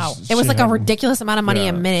 Wow. It was She like a had- ridiculous amount of money yeah.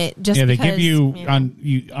 a minute. Just Yeah, they because, give you know. on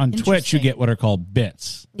Twitch. You Interesting. get what are called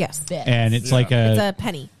bits, yes, and it's Yeah. like it's a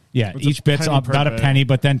penny. yeah, It's a each bit's penny on, per about a bit. penny,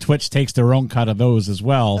 but then Twitch takes their own cut of those as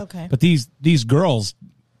well. Okay. But these girls,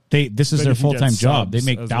 this is Then their you can full time get job. They subs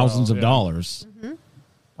make as thousands well, of yeah. dollars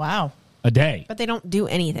Wow. a day. But they don't do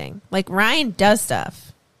anything. Like Ryan does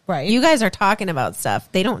stuff. Right. You guys are talking about stuff.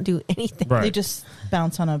 They don't do anything. Right. They just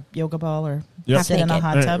bounce on a yoga ball or Yep. sit in a Half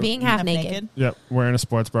hot naked. tub. Being half naked. Yep, wearing a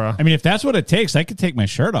sports bra. I mean, if that's what it takes, I could take my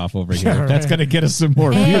shirt off over here. Yeah, If that's right. going to get us some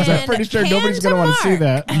more views. I'm And pretty sure nobody's pan going to want to see Mark.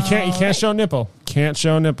 that. You can't show nipple. Can't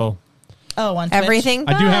show nipple. Oh, on Twitch? Everything.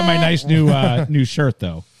 I do have my but- nice new shirt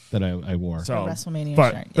though that I wore. So, WrestleMania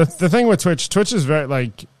but shirt, yes. the thing with Twitch is very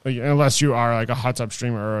like unless you are like a hot tub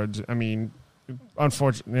streamer, or I mean,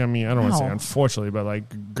 unfortunately, I don't want to say No. unfortunately, but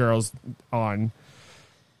like girls on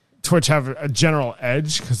Twitch have a general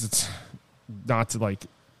edge because it's not to like.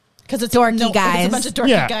 Because it's Dorky It's a guys. bunch of dorky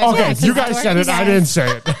Yeah, guys. okay, Yeah, you it's guys said dorky it. I guys. didn't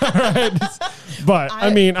say it. Right? But I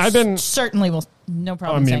mean, I've been. certainly will no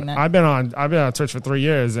problem saying that. I've been on Twitch for 3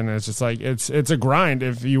 years, and it's just like it's a grind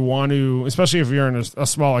if you want to, especially if you're in a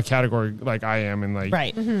smaller category like I am, and like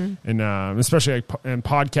right. and especially like in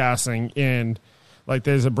podcasting, and like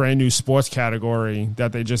there's a brand new sports category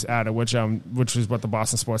that they just added, which is what the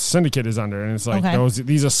Boston Sports Syndicate is under, and it's like Okay.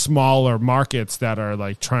 these are smaller markets that are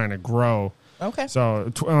like trying to grow. Okay.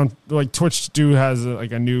 So like Twitch has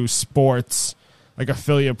like a new sports like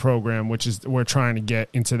affiliate program, which is we're trying to get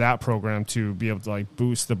into that program to be able to like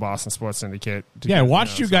boost the Boston Sports Syndicate. Yeah, I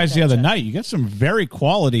watched you guys the other Gotcha. night. You got some very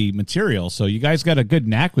quality material, so you guys got a good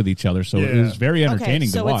knack with each other. So it Yeah. was very entertaining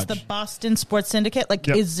so to watch. it's the Boston Sports Syndicate. Like,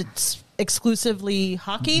 Yep. is it exclusively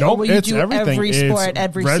hockey, Nope, or will you it's do everything. every It's sport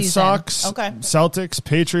every Red season? Sox, Okay. Celtics,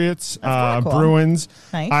 Patriots, That's cool. Bruins.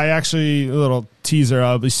 Nice. I actually, a little teaser,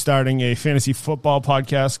 I'll be starting a fantasy football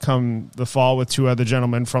podcast come the fall with two other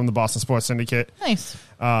gentlemen from the Boston Sports Syndicate. Nice.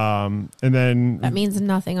 And then That means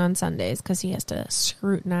nothing on Sundays because he has to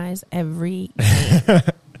scrutinize every.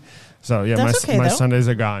 so yeah, That's okay, my though. Sundays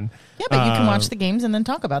are gone. Yeah, but you can watch the games and then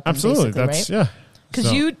talk about them. Absolutely, basically, that's right? yeah. Because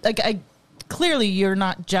So- you clearly you're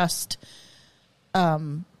not just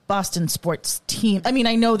Boston sports team. I mean,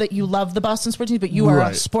 I know that you love the Boston sports team, but you are a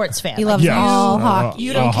Right. sports fan. He Like, loves Yes. all hockey.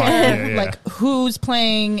 You don't All hockey, care yeah. like who's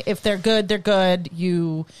playing. If they're good, they're good.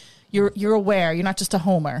 You're aware. You're not just a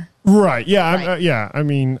homer. Right. Yeah. Right. Yeah. I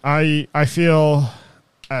mean, I feel,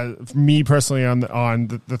 me personally,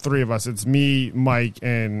 on the three of us, it's me, Mike,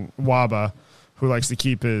 and Waba, who likes to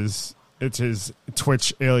keep his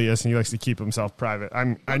Twitch alias, and he likes to keep himself private.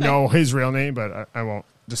 I know his real name, but I won't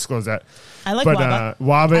disclose that. I like but Waba.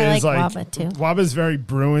 Waba I is like like Waba, too. Waba's very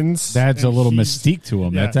Bruins. That's a and little he's- mystique to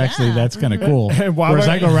him. Yeah. That's actually Yeah. that's kind of cool. And why Whereas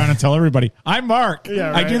would- I go around and tell everybody, I'm Mark.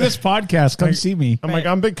 Yeah, I do right. this podcast. Come Like- see me. I'm like,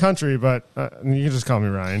 I'm big country, but you can just call me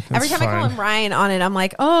Ryan. Every It's time I call fine. him Ryan on it, I'm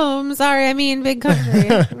like, oh, I'm sorry. I mean, big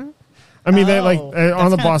country. I mean, they like Oh, on that's the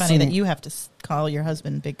kinda Boston. funny that you have to call your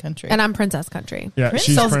husband Big Country. and I'm Princess Country. Yeah,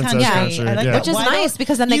 she's Princess Princess Country. Country. I like yeah. that. Which is Why nice don't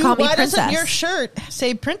because then they call me why doesn't Princess. your shirt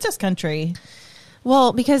say Princess Country?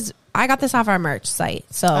 Well, because I got this off our merch site.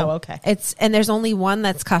 So Oh, okay. and there's only one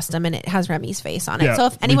that's custom and it has Remy's face on it. Yeah, so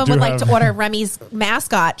if we anyone do would like have- to order Remy's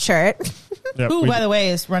mascot shirt, Yeah, Who, we- by the way,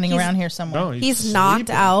 is running He's- around here somewhere? No, he's knocked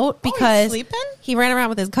sleeping. out he's because sleeping? he ran around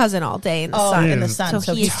with his cousin all day in the Oh, sun. in the is. sun,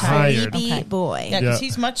 So he's he's tired. sleepy Okay. boy. Yeah, because Yeah.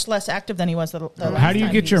 he's much less active than he was the last How do you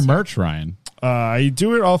time get he your was merch, Ryan? I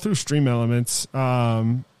do it all through Stream Elements.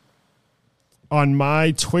 On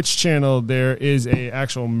my Twitch channel, there is a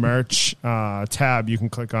actual merch tab you can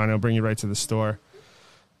click on. It'll bring you right to the store.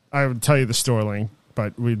 I would tell you the store link,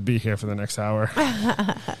 but we'd be here for the next hour.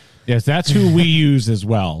 Yes, that's who we use as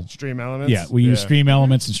well. Stream Elements. Yeah, we use Stream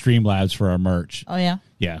Elements and Streamlabs for our merch. Oh, yeah?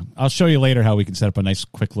 Yeah, I'll show you later how we can set up a nice,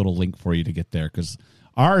 quick little link for you to get there. Because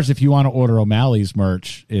ours, if you want to order O'Malley's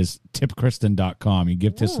merch, is tipkristen.com. You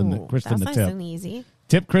give Kristen Ooh, the that's nice tip. and easy.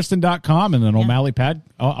 Tipkristen.com and then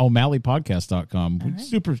O'MalleyPodcast.com.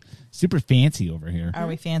 Super, super fancy over here. Are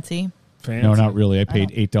we fancy? No, not really. I paid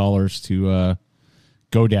 $8 to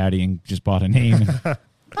GoDaddy and just bought a name.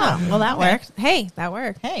 Oh, well, that worked. Hey, that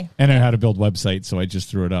worked. Hey, And I know how to build websites, so I just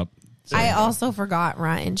threw it up. So, I also forgot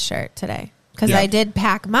Ryan's shirt today because Yeah. I did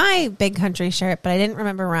pack my Big Country shirt, but I didn't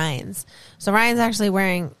remember Ryan's. So Ryan's actually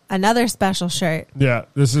wearing another special shirt. Yeah,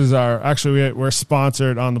 this is we're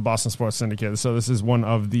sponsored on the Boston Sports Syndicate. So this is one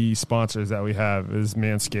of the sponsors that we have is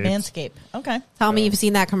Manscaped. Manscaped. Okay. Tell me you've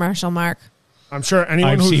seen that commercial, Mark. I'm sure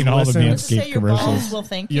anyone I've who's seen all the listening, Let's just say Manscaped your balls commercials. will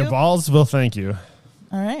thank you. your balls will thank you.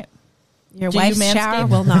 All right. Your Do you wife's manscape? shower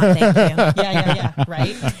will not thank you. Yeah.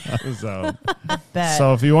 Right. So, Bet.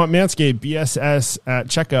 so if you want Manscaped, BSS at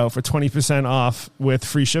checkout for 20% off with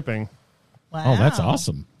free shipping. Wow. Oh, that's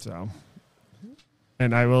awesome. So,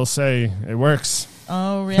 and I will say it works.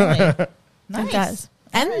 Oh, really? It Nice. does.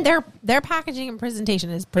 And their packaging and presentation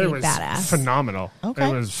is It pretty was badass. phenomenal. Okay.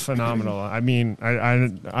 It was phenomenal. I mean, I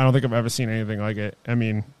don't think I've ever seen anything like it. I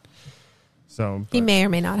mean, so He may or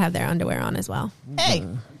may not have their underwear on as well. Hey.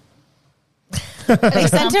 They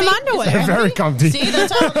sent him Comfy? underwear. Is it very comfy. See,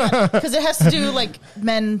 that's all because it has to do like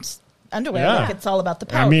men's underwear. Yeah. Like it's all about the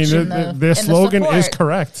pouch. I mean, and their the slogan is support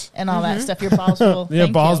correct. and all that stuff. Your balls will. Yeah,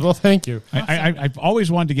 thank balls you. will thank you. I've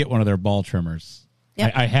always wanted to get one of their ball trimmers.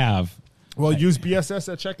 Yep. I have. Well, use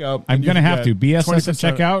BSS at checkout. I'm and going to you have to. get BSS at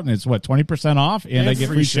 20% checkout, and it's what, 20% off, and I get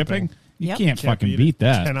free shipping? You Yep. can't fucking beat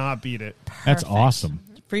that. Cannot beat it. That's Perfect. awesome.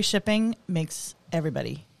 Free shipping makes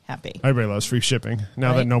everybody happy. Everybody loves free shipping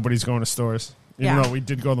now that Right. nobody's going to stores. Even Yeah. though we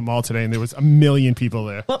did go to the mall today and there was 1 million people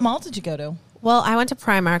there. What mall did you go to? Well, I went to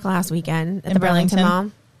Primark last weekend at In the Burlington Burlington?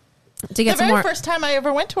 Mall to get The some very more. first time I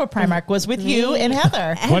ever went to a Primark was with you Me. and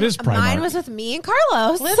Heather. What is Primark? Mine was with me and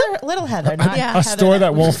Carlos. Little Heather, not Yeah. A Heather store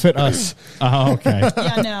that won't fit us. Oh, okay.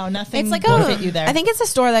 Yeah, no, nothing. It's like will a, fit you there. I think it's a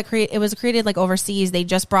store that it was created like overseas. They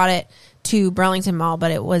just brought it to Burlington Mall, but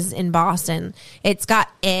it was in Boston. It's got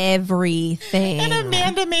everything. And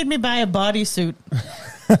Amanda made me buy a bodysuit.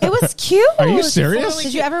 It was cute. Are you serious?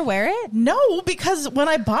 Did you ever wear it? No, because when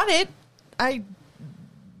I bought it,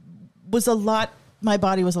 my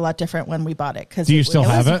body was a lot different when we bought it. Because Do you still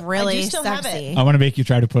have was it? really I do still have sexy. it. I want to make you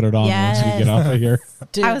try to put it on once we get off of here.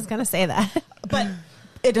 I was gonna say that. But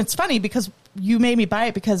it's funny because you made me buy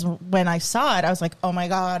it because when I saw it, I was like, oh my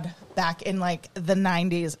God, back in like the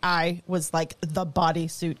 90s, I was like the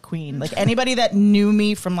bodysuit queen. Like anybody that knew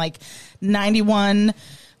me from like 91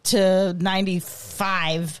 to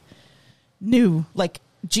 95 knew like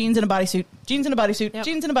jeans and a bodysuit, jeans and a bodysuit, Yep.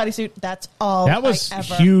 jeans and a bodysuit. That's all That was I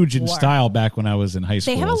ever huge in wore. style back when I was in high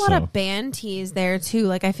school. They have a lot so. of band tees there too.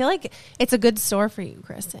 Like I feel like it's a good store for you,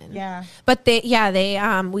 Kristen. Yeah. But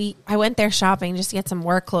I went there shopping just to get some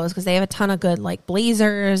work clothes because they have a ton of good like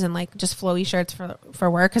blazers and like just flowy shirts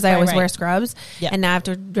for work because I Right, always right. wear scrubs Yeah. and now I have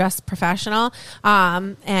to dress professional.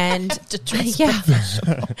 And To dress yeah.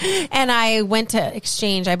 And I went to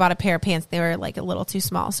Exchange. I bought a pair of pants. They were like a little too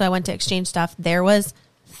small, so I went to Exchange Stuff. There was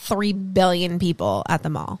 3 billion people at the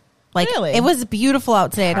mall. Like Really? it was beautiful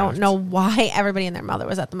out today. I don't know why everybody and their mother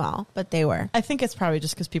was at the mall, but they were, I think it's probably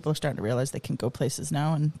just because people are starting to realize they can go places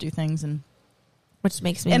now and do things. which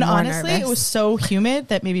makes me And more honestly, nervous. it was so humid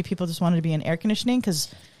that maybe people just wanted to be in air conditioning because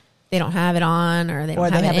they don't have it on or they Or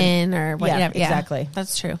don't they have it haven't- in or Yeah, whatever. exactly.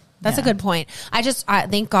 That's true. That's a Yeah. good point. I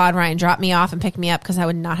thank God Ryan dropped me off and picked me up because I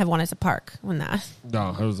would not have wanted to park when that.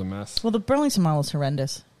 No, it was a mess. well, the Burlington Mall is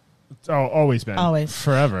horrendous. It's always been. Always.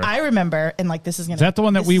 Forever. I remember, and like this is gonna. Is that the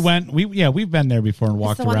one that this we is went? We've been there before and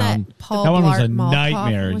walked the one around. that Paul one was a Blart Mall Cop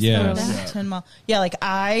nightmare. was Yes. thrown Burlington Mall. Yeah, like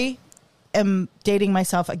I am dating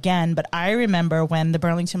myself again, but I remember when the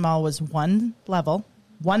Burlington Mall was one level,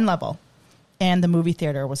 and the movie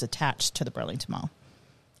theater was attached to the Burlington Mall.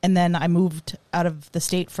 And then I moved out of the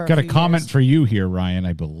state for Got a few comment years, for you here, Ryan.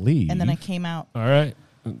 I believe. and then I came out All right.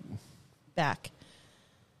 back.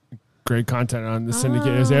 Great content on the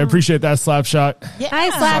syndicate. I appreciate that, Slapshot. Yeah, Hi,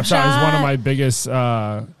 Slap- Slapshot is one of Slapshot. my biggest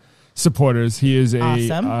supporters. He is a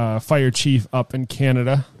Awesome. fire chief up in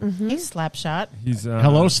Canada. Hey, Slapshot. He's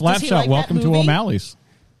Hello, Does he Slapshot. like that Welcome to movie? O'Malley's.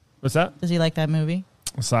 What's that? Does he like that movie?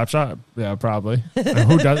 Slapshot? Yeah, probably. Who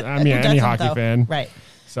does? I mean, Who any doesn't, hockey though? fan. Right?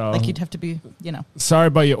 So Like you'd have to be, sorry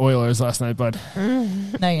about your Oilers last night, bud.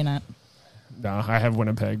 No, you're not. No, I have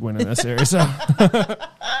Winnipeg winning this series. So.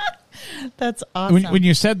 That's awesome. When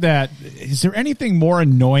you said that, is there anything more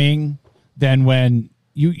annoying than when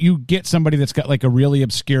you get somebody that's got like a really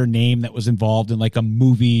obscure name that was involved in like a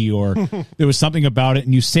movie or there was something about it,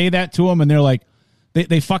 and you say that to them, and they're like,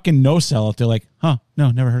 they fucking no sell it. They're like, huh,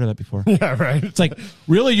 no, never heard of that before. Yeah, right. It's like,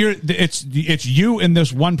 really, it's you and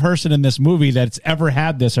this one person in this movie that's ever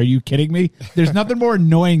had this. Are you kidding me? There's nothing more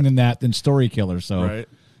annoying than that than Story Killer. So, Right.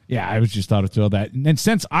 yeah, I was just thought of that. And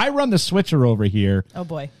since I run the switcher over here, oh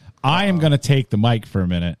boy. I am going to take the mic for a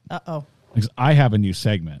minute. Uh oh. because I have a new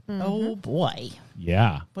segment. Oh boy.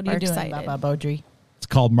 Yeah. What are you We're doing, excited. Baba Beaudry? It's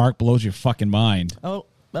called Mark Blows Your Fucking Mind. Oh,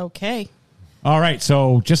 okay. All right,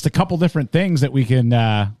 so just a couple different things that we can,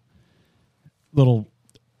 little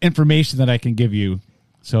information that I can give you.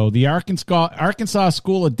 So the Arkansas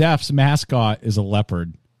School of Deaf's mascot is a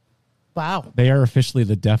leopard. Wow. They are officially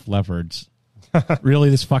the deaf leopards. Really,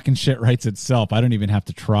 this fucking shit writes itself. I don't even have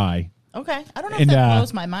to try. Okay. I don't know And, if that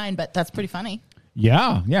blows my mind, but that's pretty funny.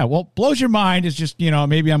 Yeah. Well, blows your mind is just,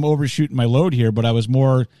 maybe I'm overshooting my load here, but I was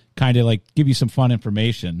more kind of like give you some fun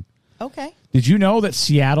information. Okay. Did you know that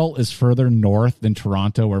Seattle is further north than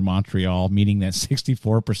Toronto or Montreal, meaning that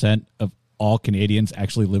 64% of all Canadians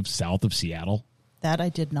actually live south of Seattle? That I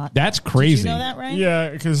did not. That's know. crazy. Did you know that, right? Yeah,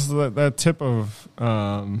 because that tip of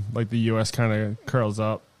like the U.S. kind of curls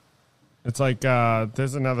up. It's like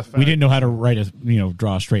there's another fact. We didn't know how to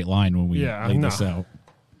draw a straight line when we Yeah, laid no. this out.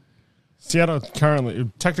 Seattle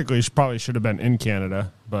technically probably should have been in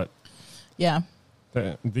Canada, but Yeah.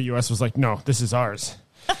 the U.S. was like, no, this is ours.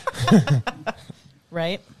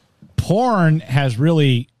 Right. Porn has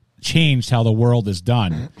really changed how the world is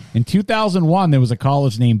done. In 2001, there was a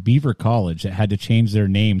college named Beaver College that had to change their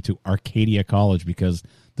name to Arcadia College because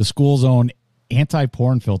the school's own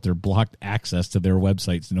anti-porn filter blocked access to their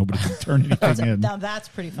websites. So nobody could turn anything in. Now that's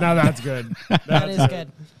pretty funny. Now that's good. That is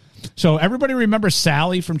good. So everybody remembers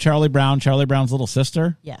Sally from Charlie Brown's little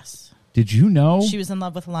sister? Yes. Did you know? She was in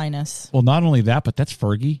love with Linus. Well, not only that, but that's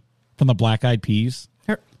Fergie from the Black Eyed Peas.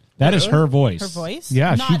 That is her voice. Her voice?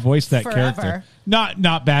 Yeah, she Not voiced that forever. character.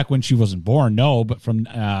 Not back when she wasn't born, no, but from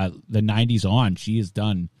the 90s on, she has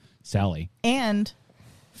done Sally. And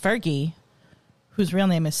Fergie, whose real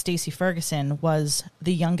name is Stacey Ferguson, was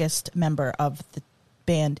the youngest member of the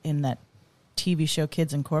band in that TV show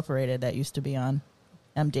Kids Incorporated that used to be on.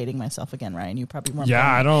 I'm dating myself again, Ryan. You probably weren't.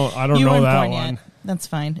 Yeah, born I don't you know weren't that born one. Yet. That's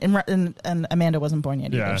fine. And Amanda wasn't born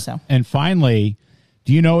yet Yeah. either. So And finally,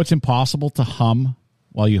 do you know it's impossible to hum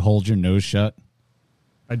while you hold your nose shut?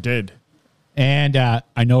 I did. And I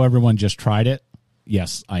know everyone just tried it.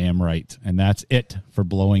 Yes, I am right. And that's it for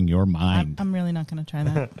blowing your mind. I'm really not going to try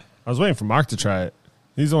that. I was waiting for Mark to try it.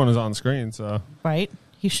 He's the one who's on screen, so Right?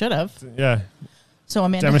 He should have. yeah. So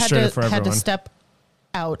Amanda Demonstrate it for had to everyone. step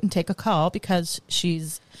out and take a call because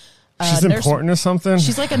she's She's nurse. important or something.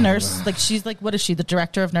 She's like a nurse. Like she's like, what is she? The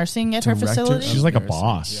director of nursing at her Director facility. of She's like a nursing,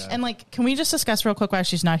 boss. yeah. And like, can we just discuss real quick why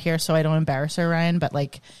she's not here so I don't embarrass her, Ryan? But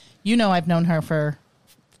like, I've known her for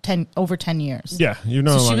over 10 years. Yeah, you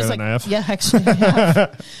know So she longer was than like, I have. yeah, actually, I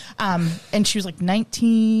have. And she was like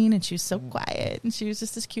 19, and she was so quiet, and she was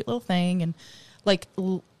just this cute little thing, and like,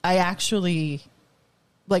 I actually.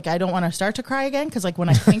 Like, I don't want to start to cry again because, like, when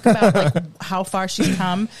I think about like how far she's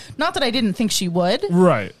come, not that I didn't think she would,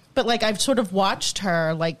 Right. but like I've sort of watched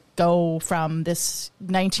her like go from this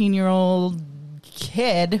 19-year-old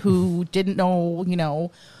kid who didn't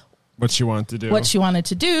know, What she wanted to do. what she wanted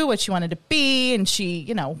to do, what she wanted to be, and she,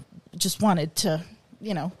 just wanted to,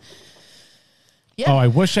 yeah. Oh, I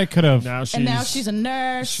wish I could have. now and now she's a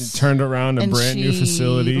nurse. she turned around a and brand new she,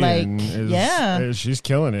 facility like, and she's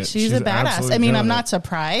killing it. She's a badass. absolutely I mean, I'm killing not it.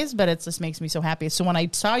 surprised, but it just makes me so happy. So when I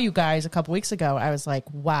saw you guys a couple weeks ago, I was like,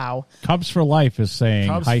 wow. Cubs for Life is saying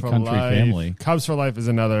Cubs High for Country Life. Family. Cubs for Life is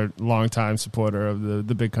another longtime supporter of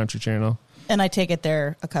the Big Country channel. And I take it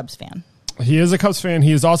they're a Cubs fan. He is a Cubs fan.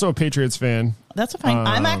 He is also a Patriots fan. That's fine.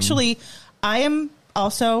 I am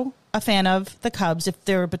also a fan of the Cubs. If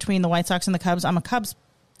they're between the White Sox and the Cubs, I'm a Cubs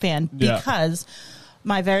fan Yeah. because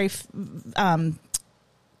my very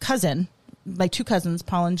cousin, my two cousins,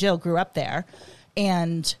 Paul and Jill, grew up there,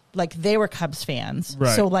 and like they were Cubs fans.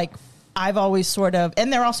 Right. So like I've always sort of,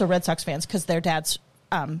 and they're also Red Sox fans because their dad's,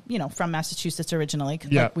 from Massachusetts originally,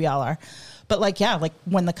 Yeah. like we all are. But like, yeah, like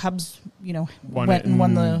when the Cubs, Won went it and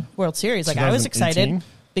won in the World Series, like I was 2018? excited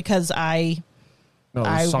because No, the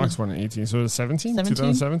I Sox would- won in 18. So it was 17? 17?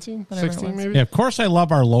 2017? Whatever it 16 was. maybe? Yeah, of course I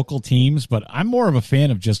love our local teams, but I'm more of a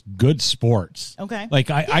fan of just good sports. Okay. Like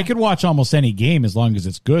I could watch almost any game as long as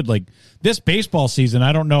it's good. Like this baseball season,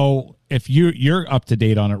 I don't know if you're up to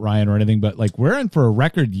date on it, Ryan, or anything, but like we're in for a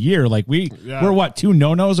record year. Like Yeah. we're what, 2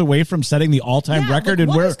 no-nos away from setting the all-time Yeah, record, like, and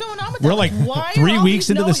what we're is going on with we're that? like Why are 3 all weeks these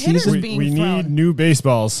into the no-hitters season. being We need thrown? new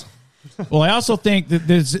baseballs. Well, I also think that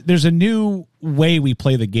there's a new way we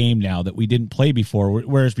play the game now that we didn't play before.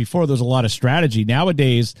 Whereas before there was a lot of strategy.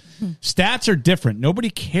 Nowadays, stats are different. Nobody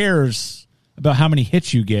cares about how many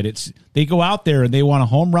hits you get. It's they go out there and they want a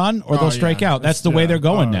home run or they'll Oh, strike yeah. out. That's It's- the way yeah. they're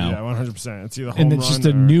going Oh, now. Yeah, 100%. It's either home And it's run just a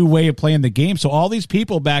or- new way of playing the game. So all these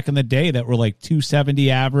people back in the day that were like 270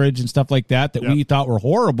 average and stuff like that we Yep. thought were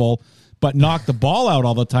horrible, but knocked the ball out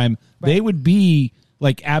all the time, they would be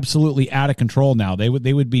like absolutely out of control now. They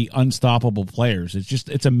would be unstoppable players.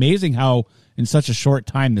 It's amazing how in such a short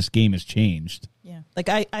time this game has changed. Yeah. Like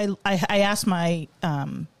I asked my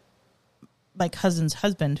my cousin's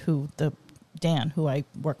husband, Dan, who I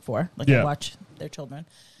work for, like I watch their children.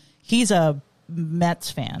 He's a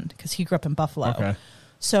Mets fan because he grew up in Buffalo. Okay.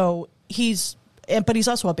 So but he's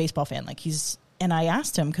also a baseball fan. And I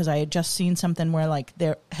asked him because I had just seen something where like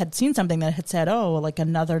there had seen something that had said, oh, like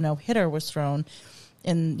another no hitter was thrown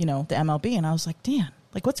in, the MLB. And I was like, Dan,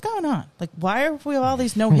 like what's going on? Like, why are we have all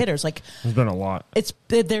these no hitters? Like There's been a lot.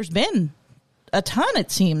 There's been a ton, it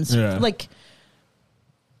seems. Yeah. Like,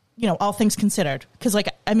 all things considered. Because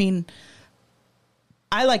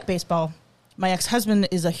I like baseball. My ex-husband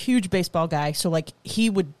is a huge baseball guy. So like he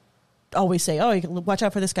would always say, oh, watch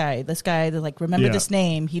out for this guy. This guy, like, remember this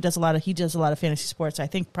name. He does a lot of fantasy sports, I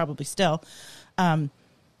think probably still.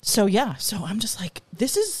 So I'm just like,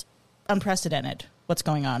 this is unprecedented what's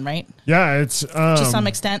going on, right? Yeah, it's To some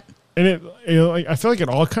extent. And I feel like it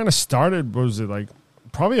all kind of started, what was it, like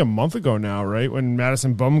probably a month ago now, right? When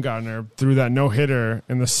Madison Bumgarner threw that no-hitter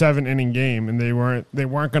in the 7-inning game, and they weren't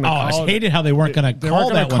going to call it. I hated how they weren't going to call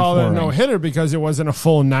that one call for it a him. no-hitter because it wasn't a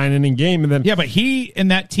full 9-inning game. And then Yeah, but he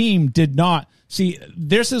and that team did not. See,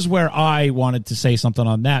 this is where I wanted to say something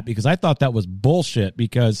on that because I thought that was bullshit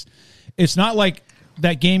because it's not like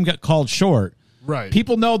that game got called short. Right.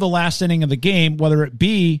 People know the last inning of the game, whether it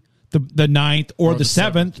be the ninth or the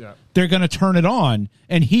seventh, yeah. they're going to turn it on.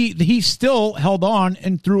 And he still held on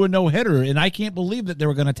and threw a no-hitter, and I can't believe that they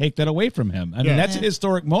were going to take that away from him. I mean, that's an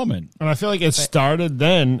historic moment. And I feel like it started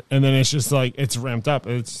then, and then it's just like it's ramped up.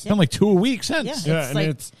 It's been like 2 weeks since. Yeah. yeah, and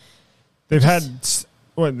like- they've had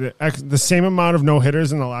the same amount of no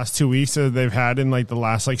hitters in the last 2 weeks that they've had in like the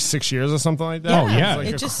last like 6 years or something like that. Oh, yeah.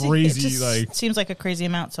 It's like it crazy just like. seems like a crazy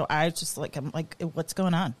amount. So I was just like, I'm like, what's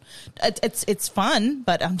going on? It's fun,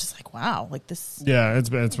 but I'm just like, wow, like this. Yeah, it's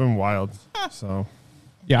been wild. So.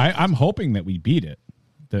 Yeah, I'm hoping that we beat it,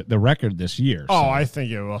 the record this year. Oh, So- I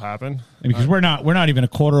think it will happen. because we're not even a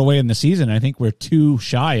quarter away in the season. I think we're too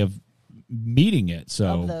shy of meeting it. So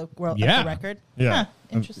Of the world, yeah. of the record. Yeah. Huh,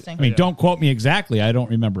 interesting. I mean, don't quote me exactly. I don't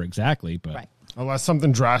remember exactly, but right. Unless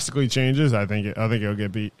something drastically changes, I think it'll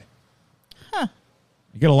get beat.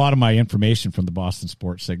 I get a lot of my information from the Boston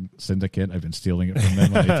Sports Syndicate. I've been stealing it from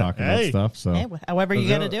them when they talk about Hey. stuff. So Hey, however you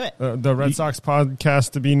got to do it. The Red Sox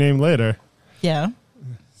podcast to be named later. Yeah.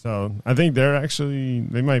 So I think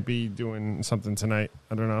they might be doing something tonight.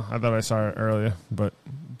 I don't know. I thought I saw it earlier, but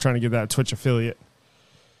trying to get that Twitch affiliate.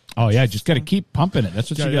 oh yeah, just got to keep pumping it. That's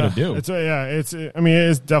what you got to do. It's I mean, it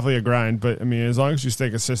is definitely a grind, but I mean, as long as you stay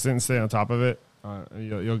consistent and stay on top of it,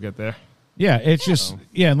 you'll get there. Yeah, it's just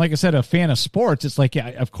and like I said, a fan of sports. It's like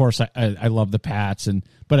of course I love the Pats,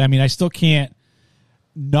 but I mean I still can't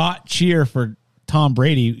not cheer for Tom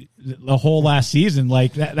Brady the whole last season.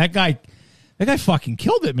 Like that guy fucking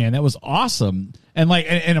killed it, man. That was awesome. And like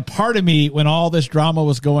and a part of me when all this drama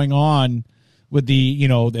was going on with the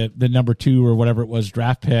the number 2 or whatever it was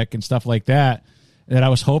draft pick and stuff like that I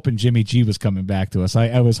was hoping Jimmy G was coming back to us.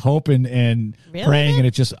 I was hoping and Really? praying, and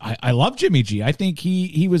it just I love Jimmy G. I think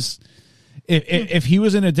he was. If he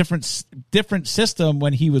was in a different system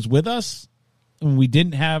when he was with us, when we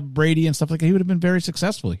didn't have Brady and stuff like that, he would have been very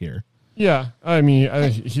successful here. Yeah, I mean,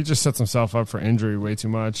 he just sets himself up for injury way too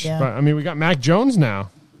much. Yeah. But I mean, we got Mac Jones now.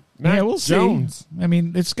 Mac We'll Jones. see. I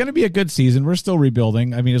mean, it's going to be a good season. We're still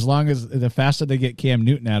rebuilding. I mean, as long as the faster they get Cam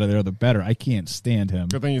Newton out of there, the better. I can't stand him.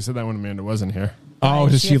 Good thing you said that when Amanda wasn't here. Oh,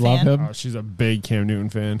 Is does she she a love fan? him? Oh, she's a big Cam Newton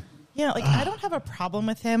fan. Yeah, like I don't have a problem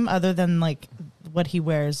with him other than like what he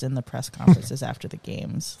wears in the press conferences after the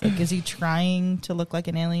games. Like, is he trying to look like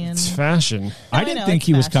an alien? It's fashion. I I didn't know, think it's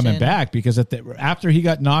he was coming fashion. back because after he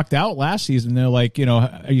got knocked out last season, they're like,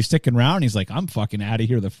 are you sticking around? He's like, I'm fucking out of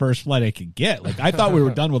here the first flight I could get. Like, I thought we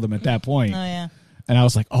were done with him at that point. Oh yeah. And I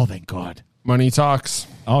was like, oh, thank God. Money talks.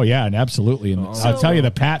 Oh, yeah, and absolutely. And I'll tell you, the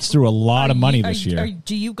Pats threw a lot of money this year.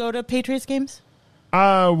 Do you go to Patriots games?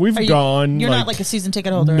 We've gone. You're not like a season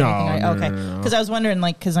ticket holder No, or anything, right? no, Okay. no. Because I was wondering,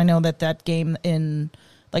 like, because I know that game in,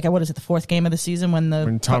 like, what is it, the 4th game of the season when the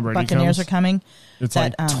When Tom Brady Buccaneers comes? are coming? It's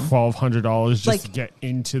that, like $1,200 just like- to get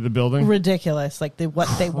into the building. Ridiculous. Like, what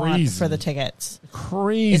they want Crazy. for the tickets.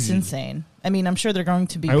 Crazy. It's insane. I mean, I'm sure they're going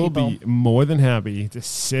to be I will people be more than happy to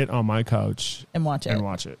sit on my couch and watch it. and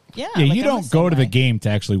watch it. Yeah. Yeah, like, you I'm don't same go to the way. game to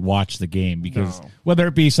actually watch the game because No. whether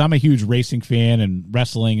it be, so I'm a huge racing fan and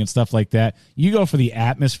wrestling and stuff like that. You go for the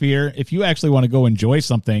atmosphere. If you actually want to go enjoy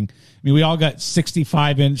something, I mean, we all got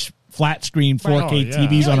 65-inch flat screen 4K Right. Oh, yeah.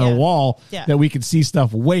 TVs on Oh, our yeah. wall Yeah. that we can see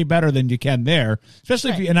stuff way better than you can there. Especially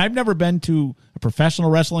if Right. you, and I've never been to a professional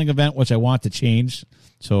wrestling event, which I want to change.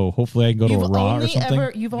 So hopefully I can go to a Raw or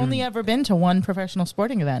something. You've only ever been to one professional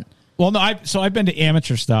sporting event. Well, no, I've been to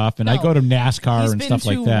amateur stuff, and I No. go to NASCAR He's and been stuff to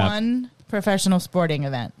like that. one professional sporting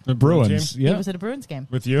event. The Bruins, game? yeah. He was at a Bruins game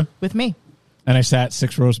With you? with me. And I sat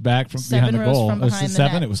 6 rows back from 7 behind the rows goal. from It was behind the the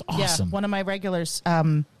 7. net. It was awesome. Yeah, one of my regulars.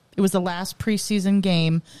 It was the last preseason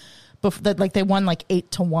game. That like they won like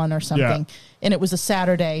 8-1 or something, and it was a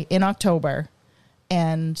Saturday in October.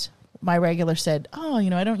 And my regular said, "Oh,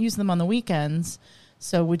 I don't use them on the weekends.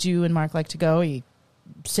 So would you and Mark like to go?" He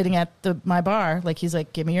sitting at my bar, like he's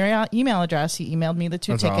like, "Give me your email address." He emailed me the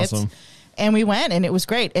 2 That's tickets, awesome. and we went, and it was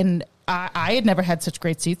great. And I had never had such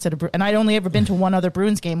great seats at and I'd only ever been to one other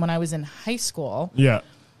Bruins game when I was in high school. Yeah.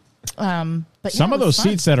 But Some yeah, of it was those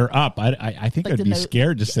fun. seats that are up, I think Like I'd the be no-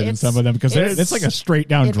 scared to sit in it's- some of them because it's- it's like a straight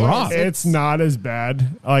down it drop. is. It's not as bad.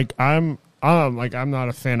 Like I'm not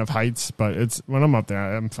a fan of heights, but it's when I'm up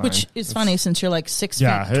there, I'm fine. Which is funny since you're like 6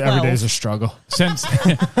 Yeah, feet 12. every day is a struggle. Since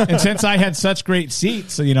I had such great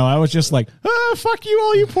seats, I was just like, fuck you,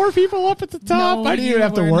 all you poor people up at the top. No, I didn't you even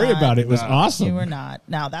have to were worry not. about it. It was No. awesome. You were not.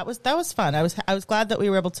 No, that was fun. I was glad that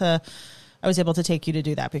I was able to take you to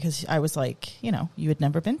do that because I was like, you had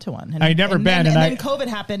never been to one. And, I'd never been, Then, and then COVID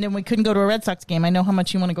happened and we couldn't go to a Red Sox game. I know how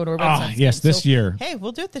much you want to go to a Red Sox game. yes, this So, year. Hey,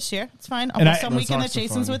 we'll do it this year. It's fine. And Some Red weekend Sox at are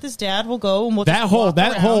Jason's fun. with his dad, we'll go and we'll that just whole walk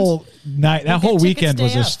that around. whole night, that We'll whole get tickets weekend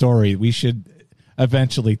was day a of. story we should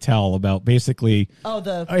eventually tell about. Basically,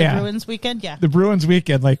 the yeah. Bruins weekend. Yeah. the Bruins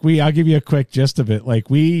weekend. Like I'll give you a quick gist of it. Like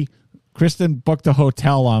Kristen booked a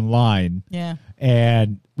hotel online. Yeah.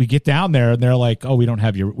 And we get down there and they're like, "Oh, we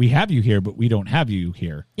have you here, but we don't have you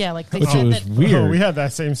here." Yeah. Like they Which said was that. weird. Oh, we had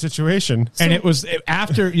that same situation. And it was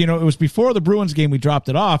after, it was before the Bruins game. We dropped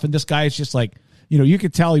it off, and this guy is just like, you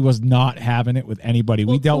could tell he was not having it with anybody.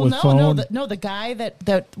 We dealt with phone. The guy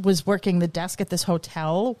that was working the desk at this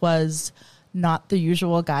hotel was not the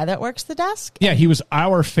usual guy that works the desk. Yeah, he was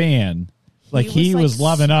our fan. Like he was, was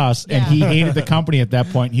like, loving us, and yeah. he hated the company at that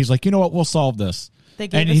point. He's like, you know what? We'll solve this. They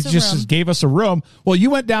gave and us he a just room. gave us a room. Well, you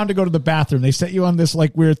went down to go to the bathroom. They set you on this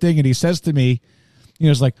like weird thing, and he says to me,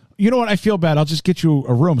 he's like, you know what? I feel bad. I'll just get you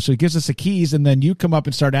a room. So he gives us the keys, and then you come up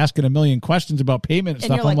and start asking a million questions about payment and And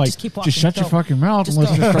stuff. you're I'm like, like, just keep walking, shut your go. fucking mouth Just and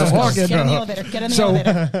let's go. just start walking. Get in the elevator. Get in the So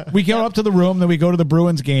elevator. we go up to the room, then we go to the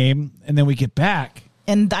Bruins game, and then we get back.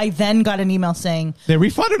 And I then got an email saying, They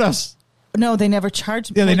refunded us. no, they never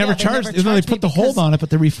charged me. Yeah, they Well, never charged. They me put the hold on it, but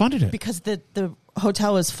they refunded it. because the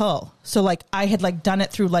hotel was full. So like I had like done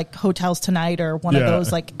it through like Hotels Tonight or one of Yeah.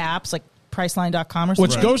 those like apps like Priceline.com or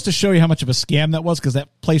Which something. goes to show you how much of a scam that was, because that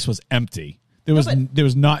place was empty. There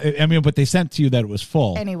was not. I mean, but they sent to you that it was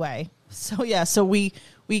full. Anyway, so yeah, so we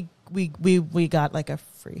got like a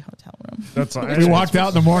free hotel room. That's all. We walked out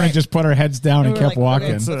in the morning, Right. just put our heads down, and We were kept like,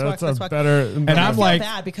 okay, walking. let's That's walk. a better. And I I'm feel like,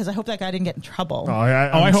 bad because I hope that guy didn't get in trouble.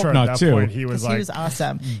 I hope sure not, at that too. Point, he was Because like, he was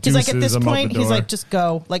awesome. He's like, at deuces, this I'm out point, the he's door. like,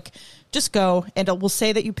 just go, and we'll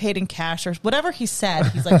say that you paid in cash or whatever he said.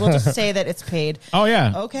 He's like, we'll just say that it's paid. oh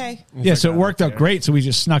yeah, Okay. yeah. So it worked out great. So we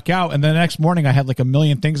just snuck out, and the next morning I had like a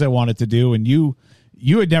million things I wanted to do, and you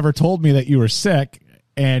had never told me that you were sick,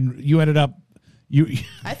 and you ended up.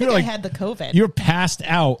 I think I had the COVID. You were passed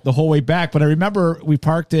out the whole way back, but I remember we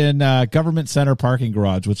parked in Government Center parking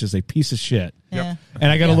garage, which is a piece of shit. Yeah.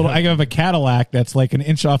 And I got I have a Cadillac that's like an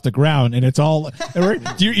inch off the ground, and it's all.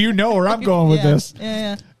 You know where I'm going with Yeah. this.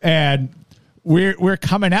 Yeah. And we're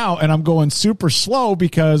coming out, and I'm going super slow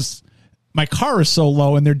because my car is so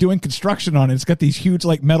low, and they're doing construction on it. It's got these huge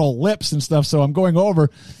like metal lips and stuff. So I'm going over.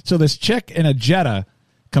 So this chick in a Jetta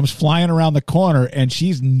comes flying around the corner, and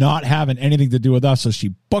she's not having anything to do with us, so she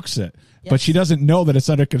books it. But she doesn't know that it's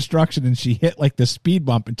under construction, and she hit like the speed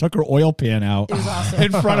bump and took her oil pan out It was awesome.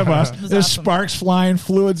 in front of us. was There's awesome. sparks flying,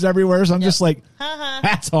 fluids everywhere. So I'm just like,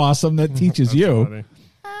 that's awesome. That teaches you. funny.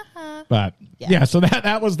 But yeah, so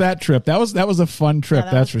that was that trip. That was a fun trip,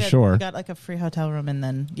 Yeah, that that's was for good. sure. We got like a free hotel room, and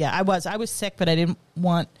then I was sick, but I didn't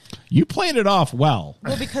want. You played it off well.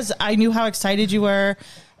 Well, because I knew how excited you were,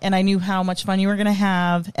 and I knew how much fun you were going to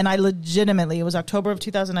have, and I legitimately, it was October of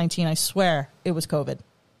 2019. I swear it was COVID.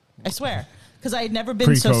 I swear, because I had never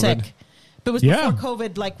been so Pre-COVID. sick. But it was Yeah. before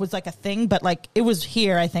COVID was like a thing, but like it was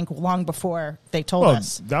here. I think long before they told Well,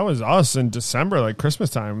 us. that was us in December, like Christmas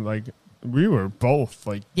time. Like we were both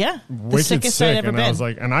like Yeah, the wicked sickest sick, I'd ever and been. I was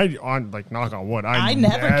like, and I on like knock on wood, I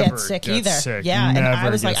never get sick get either. sick. Yeah, and I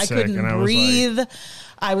Never was like, get I sick. couldn't And I was like, breathe.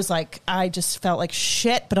 I was like, I just felt like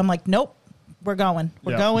shit. But I'm like, nope, we're going.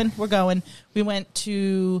 We're Yeah. going. We're going. We went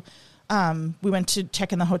to We went to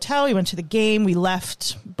check in the hotel. We went to the game. We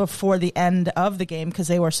left before the end of the game because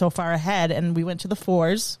they were so far ahead, and we went to the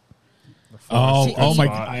Fours. Oh my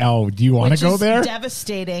God! Oh, do you want to go there?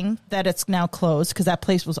 Devastating that it's now closed because that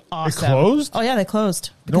place was awesome. closed? Oh yeah, they closed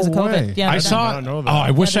because of COVID. way. Yeah, I they're saw. done. I don't know Oh, that.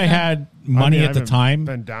 I wish I had money I at the haven't time.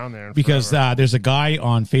 Been down there in Because forever. there's a guy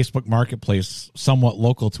on Facebook Marketplace, somewhat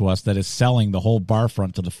local to us, that is selling the whole bar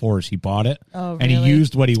front to the Fours. He bought it, Oh, and he really?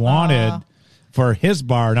 used what he wanted for his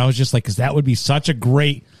bar. And I was just like, because that would be such a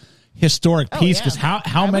great historic Oh, piece. yeah. Because I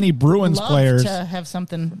how would many Bruins love players to have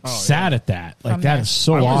something? sat at that? Like From that there. is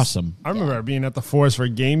so I was- awesome. I remember being at the Fours for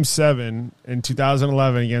Game 7 in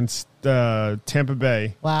 2011 against Tampa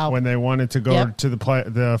Bay. Wow. When they wanted to go Yep. to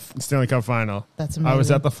the Stanley Cup final. That's I was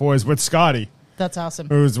amazing. at the Fours with Scotty, That's awesome.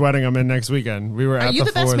 whose wedding I'm in next weekend. We were Are at you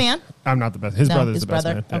the the best Fours. man? I'm not the best. His No, brother's his the best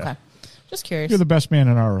brother. man. Yeah. Okay, just curious. You're the best man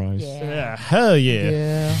in our eyes. yeah. Yeah, hell yeah.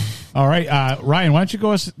 Yeah. All right, Ryan, why don't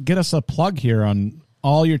you get us a plug here on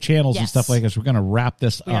all your channels and Yes. stuff like this? We're going to wrap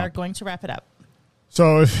this We are up. going to wrap it up.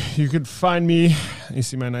 So if you could find me, you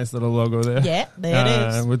see my nice little logo there? Yeah, there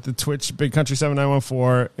it is. With the Twitch, Big Country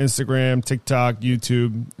 7914, Instagram, TikTok,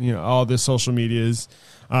 YouTube, all the social medias.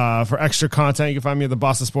 For extra content, you can find me at the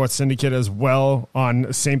Boston Sports Syndicate as well on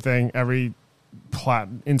the same thing, every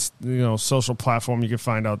social platform you can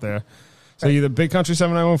find out there. So either Big Country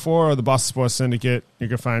 7914 or the Boston Sports Syndicate, you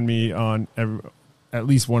can find me on at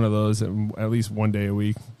least one of those at least one day a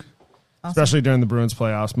week. Awesome. Especially during the Bruins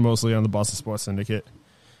playoffs, mostly on the Boston Sports Syndicate.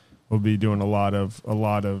 We'll be doing a lot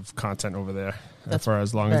of content over there That's for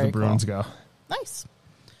as long as the very Bruins cool. go. Nice.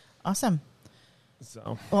 Awesome.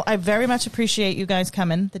 So Well, I very much appreciate you guys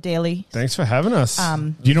coming, the daily. thanks for having us.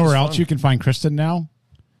 Do you know where else you can find Kristen now?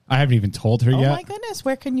 I haven't even told her Oh yet. my goodness,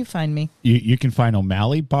 where can you find me? You can find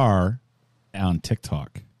O'Malley Bar on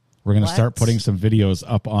TikTok. We're going to What? start putting some videos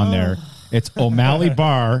up on there. It's O'Malley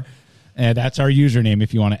Bar, and that's our username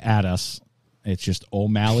if you want to add us. It's just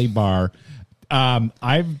O'Malley Bar.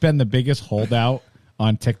 I've been the biggest holdout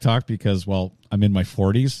on TikTok because, well, I'm in my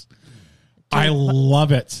 40s. I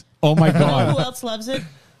love it. Oh, my Who God. else loves it,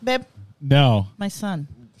 babe? No. My son.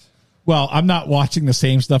 Well, I'm not watching the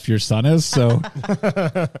same stuff your son is, so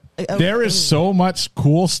there is so much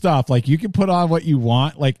cool stuff. Like you can put on what you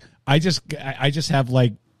want. Like I just have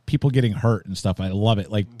like people getting hurt and stuff. I love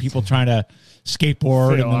it. Like people trying to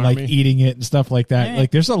skateboard Fail and then like army. eating it and stuff like that. All right.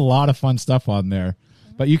 Like there's a lot of fun stuff on there.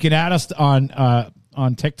 But you can add us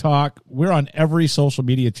on TikTok. We're on every social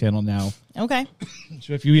media channel now. Okay.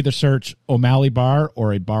 So if you either search O'Malley Bar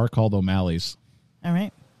or a bar called O'Malley's. All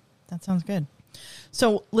right. That sounds good.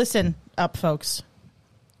 So listen up, folks.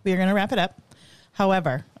 We are going to wrap it up.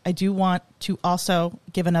 However, I do want to also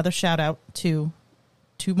give another shout out to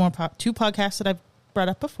two podcasts that I've brought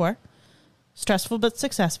up before. Stressful but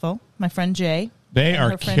Successful. My friend Jay. They and are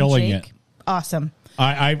her friend killing Jake. it. Awesome.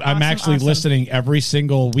 I'm Awesome, actually awesome. listening every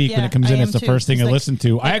single week when Yeah, it comes in. I It's am the too. first thing It's I like- listen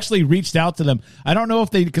to. I actually reached out to them. I don't know if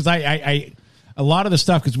they, because I a lot of the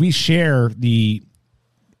stuff, because we share the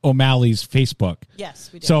O'Malley's Facebook. Yes,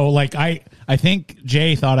 we do. So like I think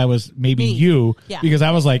Jay thought I was maybe Me. you Yeah. because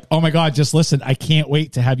I was like, oh my God, just listen. I can't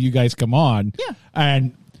wait to have you guys come on. Yeah.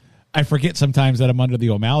 And I forget sometimes that I'm under the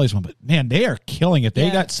O'Malley's one, but man, they are killing it. They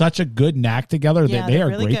Yeah. got such a good knack together. Yeah, they they're are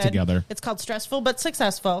really great good. together. It's called Stressful but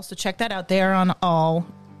Successful. So check that out. They are on all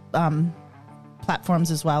platforms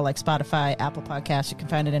as well, like Spotify, Apple Podcasts. You can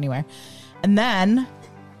find it anywhere. And then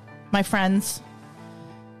my friends,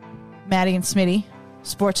 Maddie and Smitty,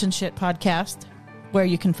 Sports and Shit podcast, where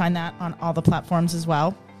you can find that on all the platforms as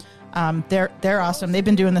well. They're awesome. They've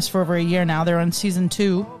been doing this for over a year now. They're on season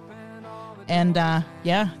 2. And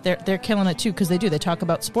they're killing it too because they talk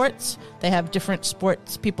about sports. They have different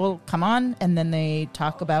sports people come on, and then they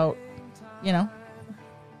talk about,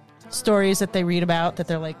 stories that they read about that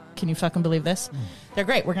they're like, can you fucking believe this? They're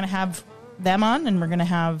great. We're gonna have them on, and we're gonna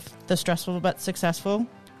have the Stressful but Successful.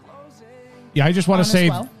 Yeah, I just want on to as say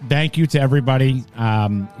well. thank you to everybody.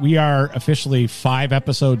 We are officially 5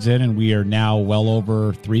 episodes in, and we are now well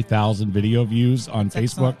over 3,000 video views on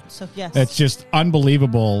Facebook. Excellent. So yes, It's just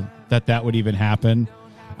unbelievable that would even happen.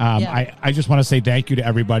 Yeah. I just want to say thank you to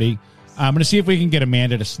everybody. I'm going to see if we can get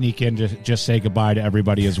Amanda to sneak in to just say goodbye to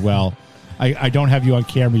everybody as well. I don't have you on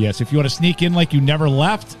camera yet, so if you want to sneak in like you never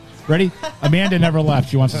left, ready? Amanda never left.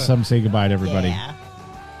 She wants to say goodbye to everybody. Yeah.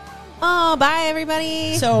 Oh, bye,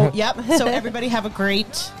 everybody. So yep. So everybody have a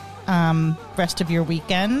great rest of your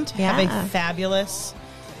weekend. Yeah. Have a fabulous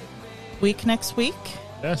week next week.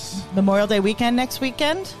 Yes. Memorial Day weekend next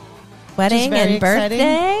weekend. Which is Wedding very and exciting.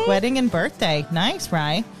 birthday. Wedding and birthday. Nice,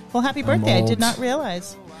 Rye. Well, happy birthday. I old. did not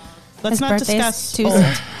realize. Let's His not birthday's discuss Tuesday.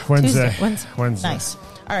 old. Wednesday. Wednesday. Wednesday. Nice.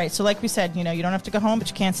 All right. So like we said, you don't have to go home, but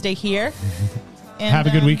you can't stay here. And, Have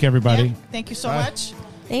a good week, everybody. yeah, thank you so much.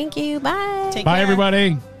 Thank you. Bye. Take Bye, care.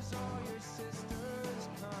 everybody.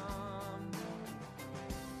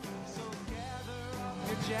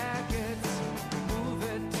 Your jackets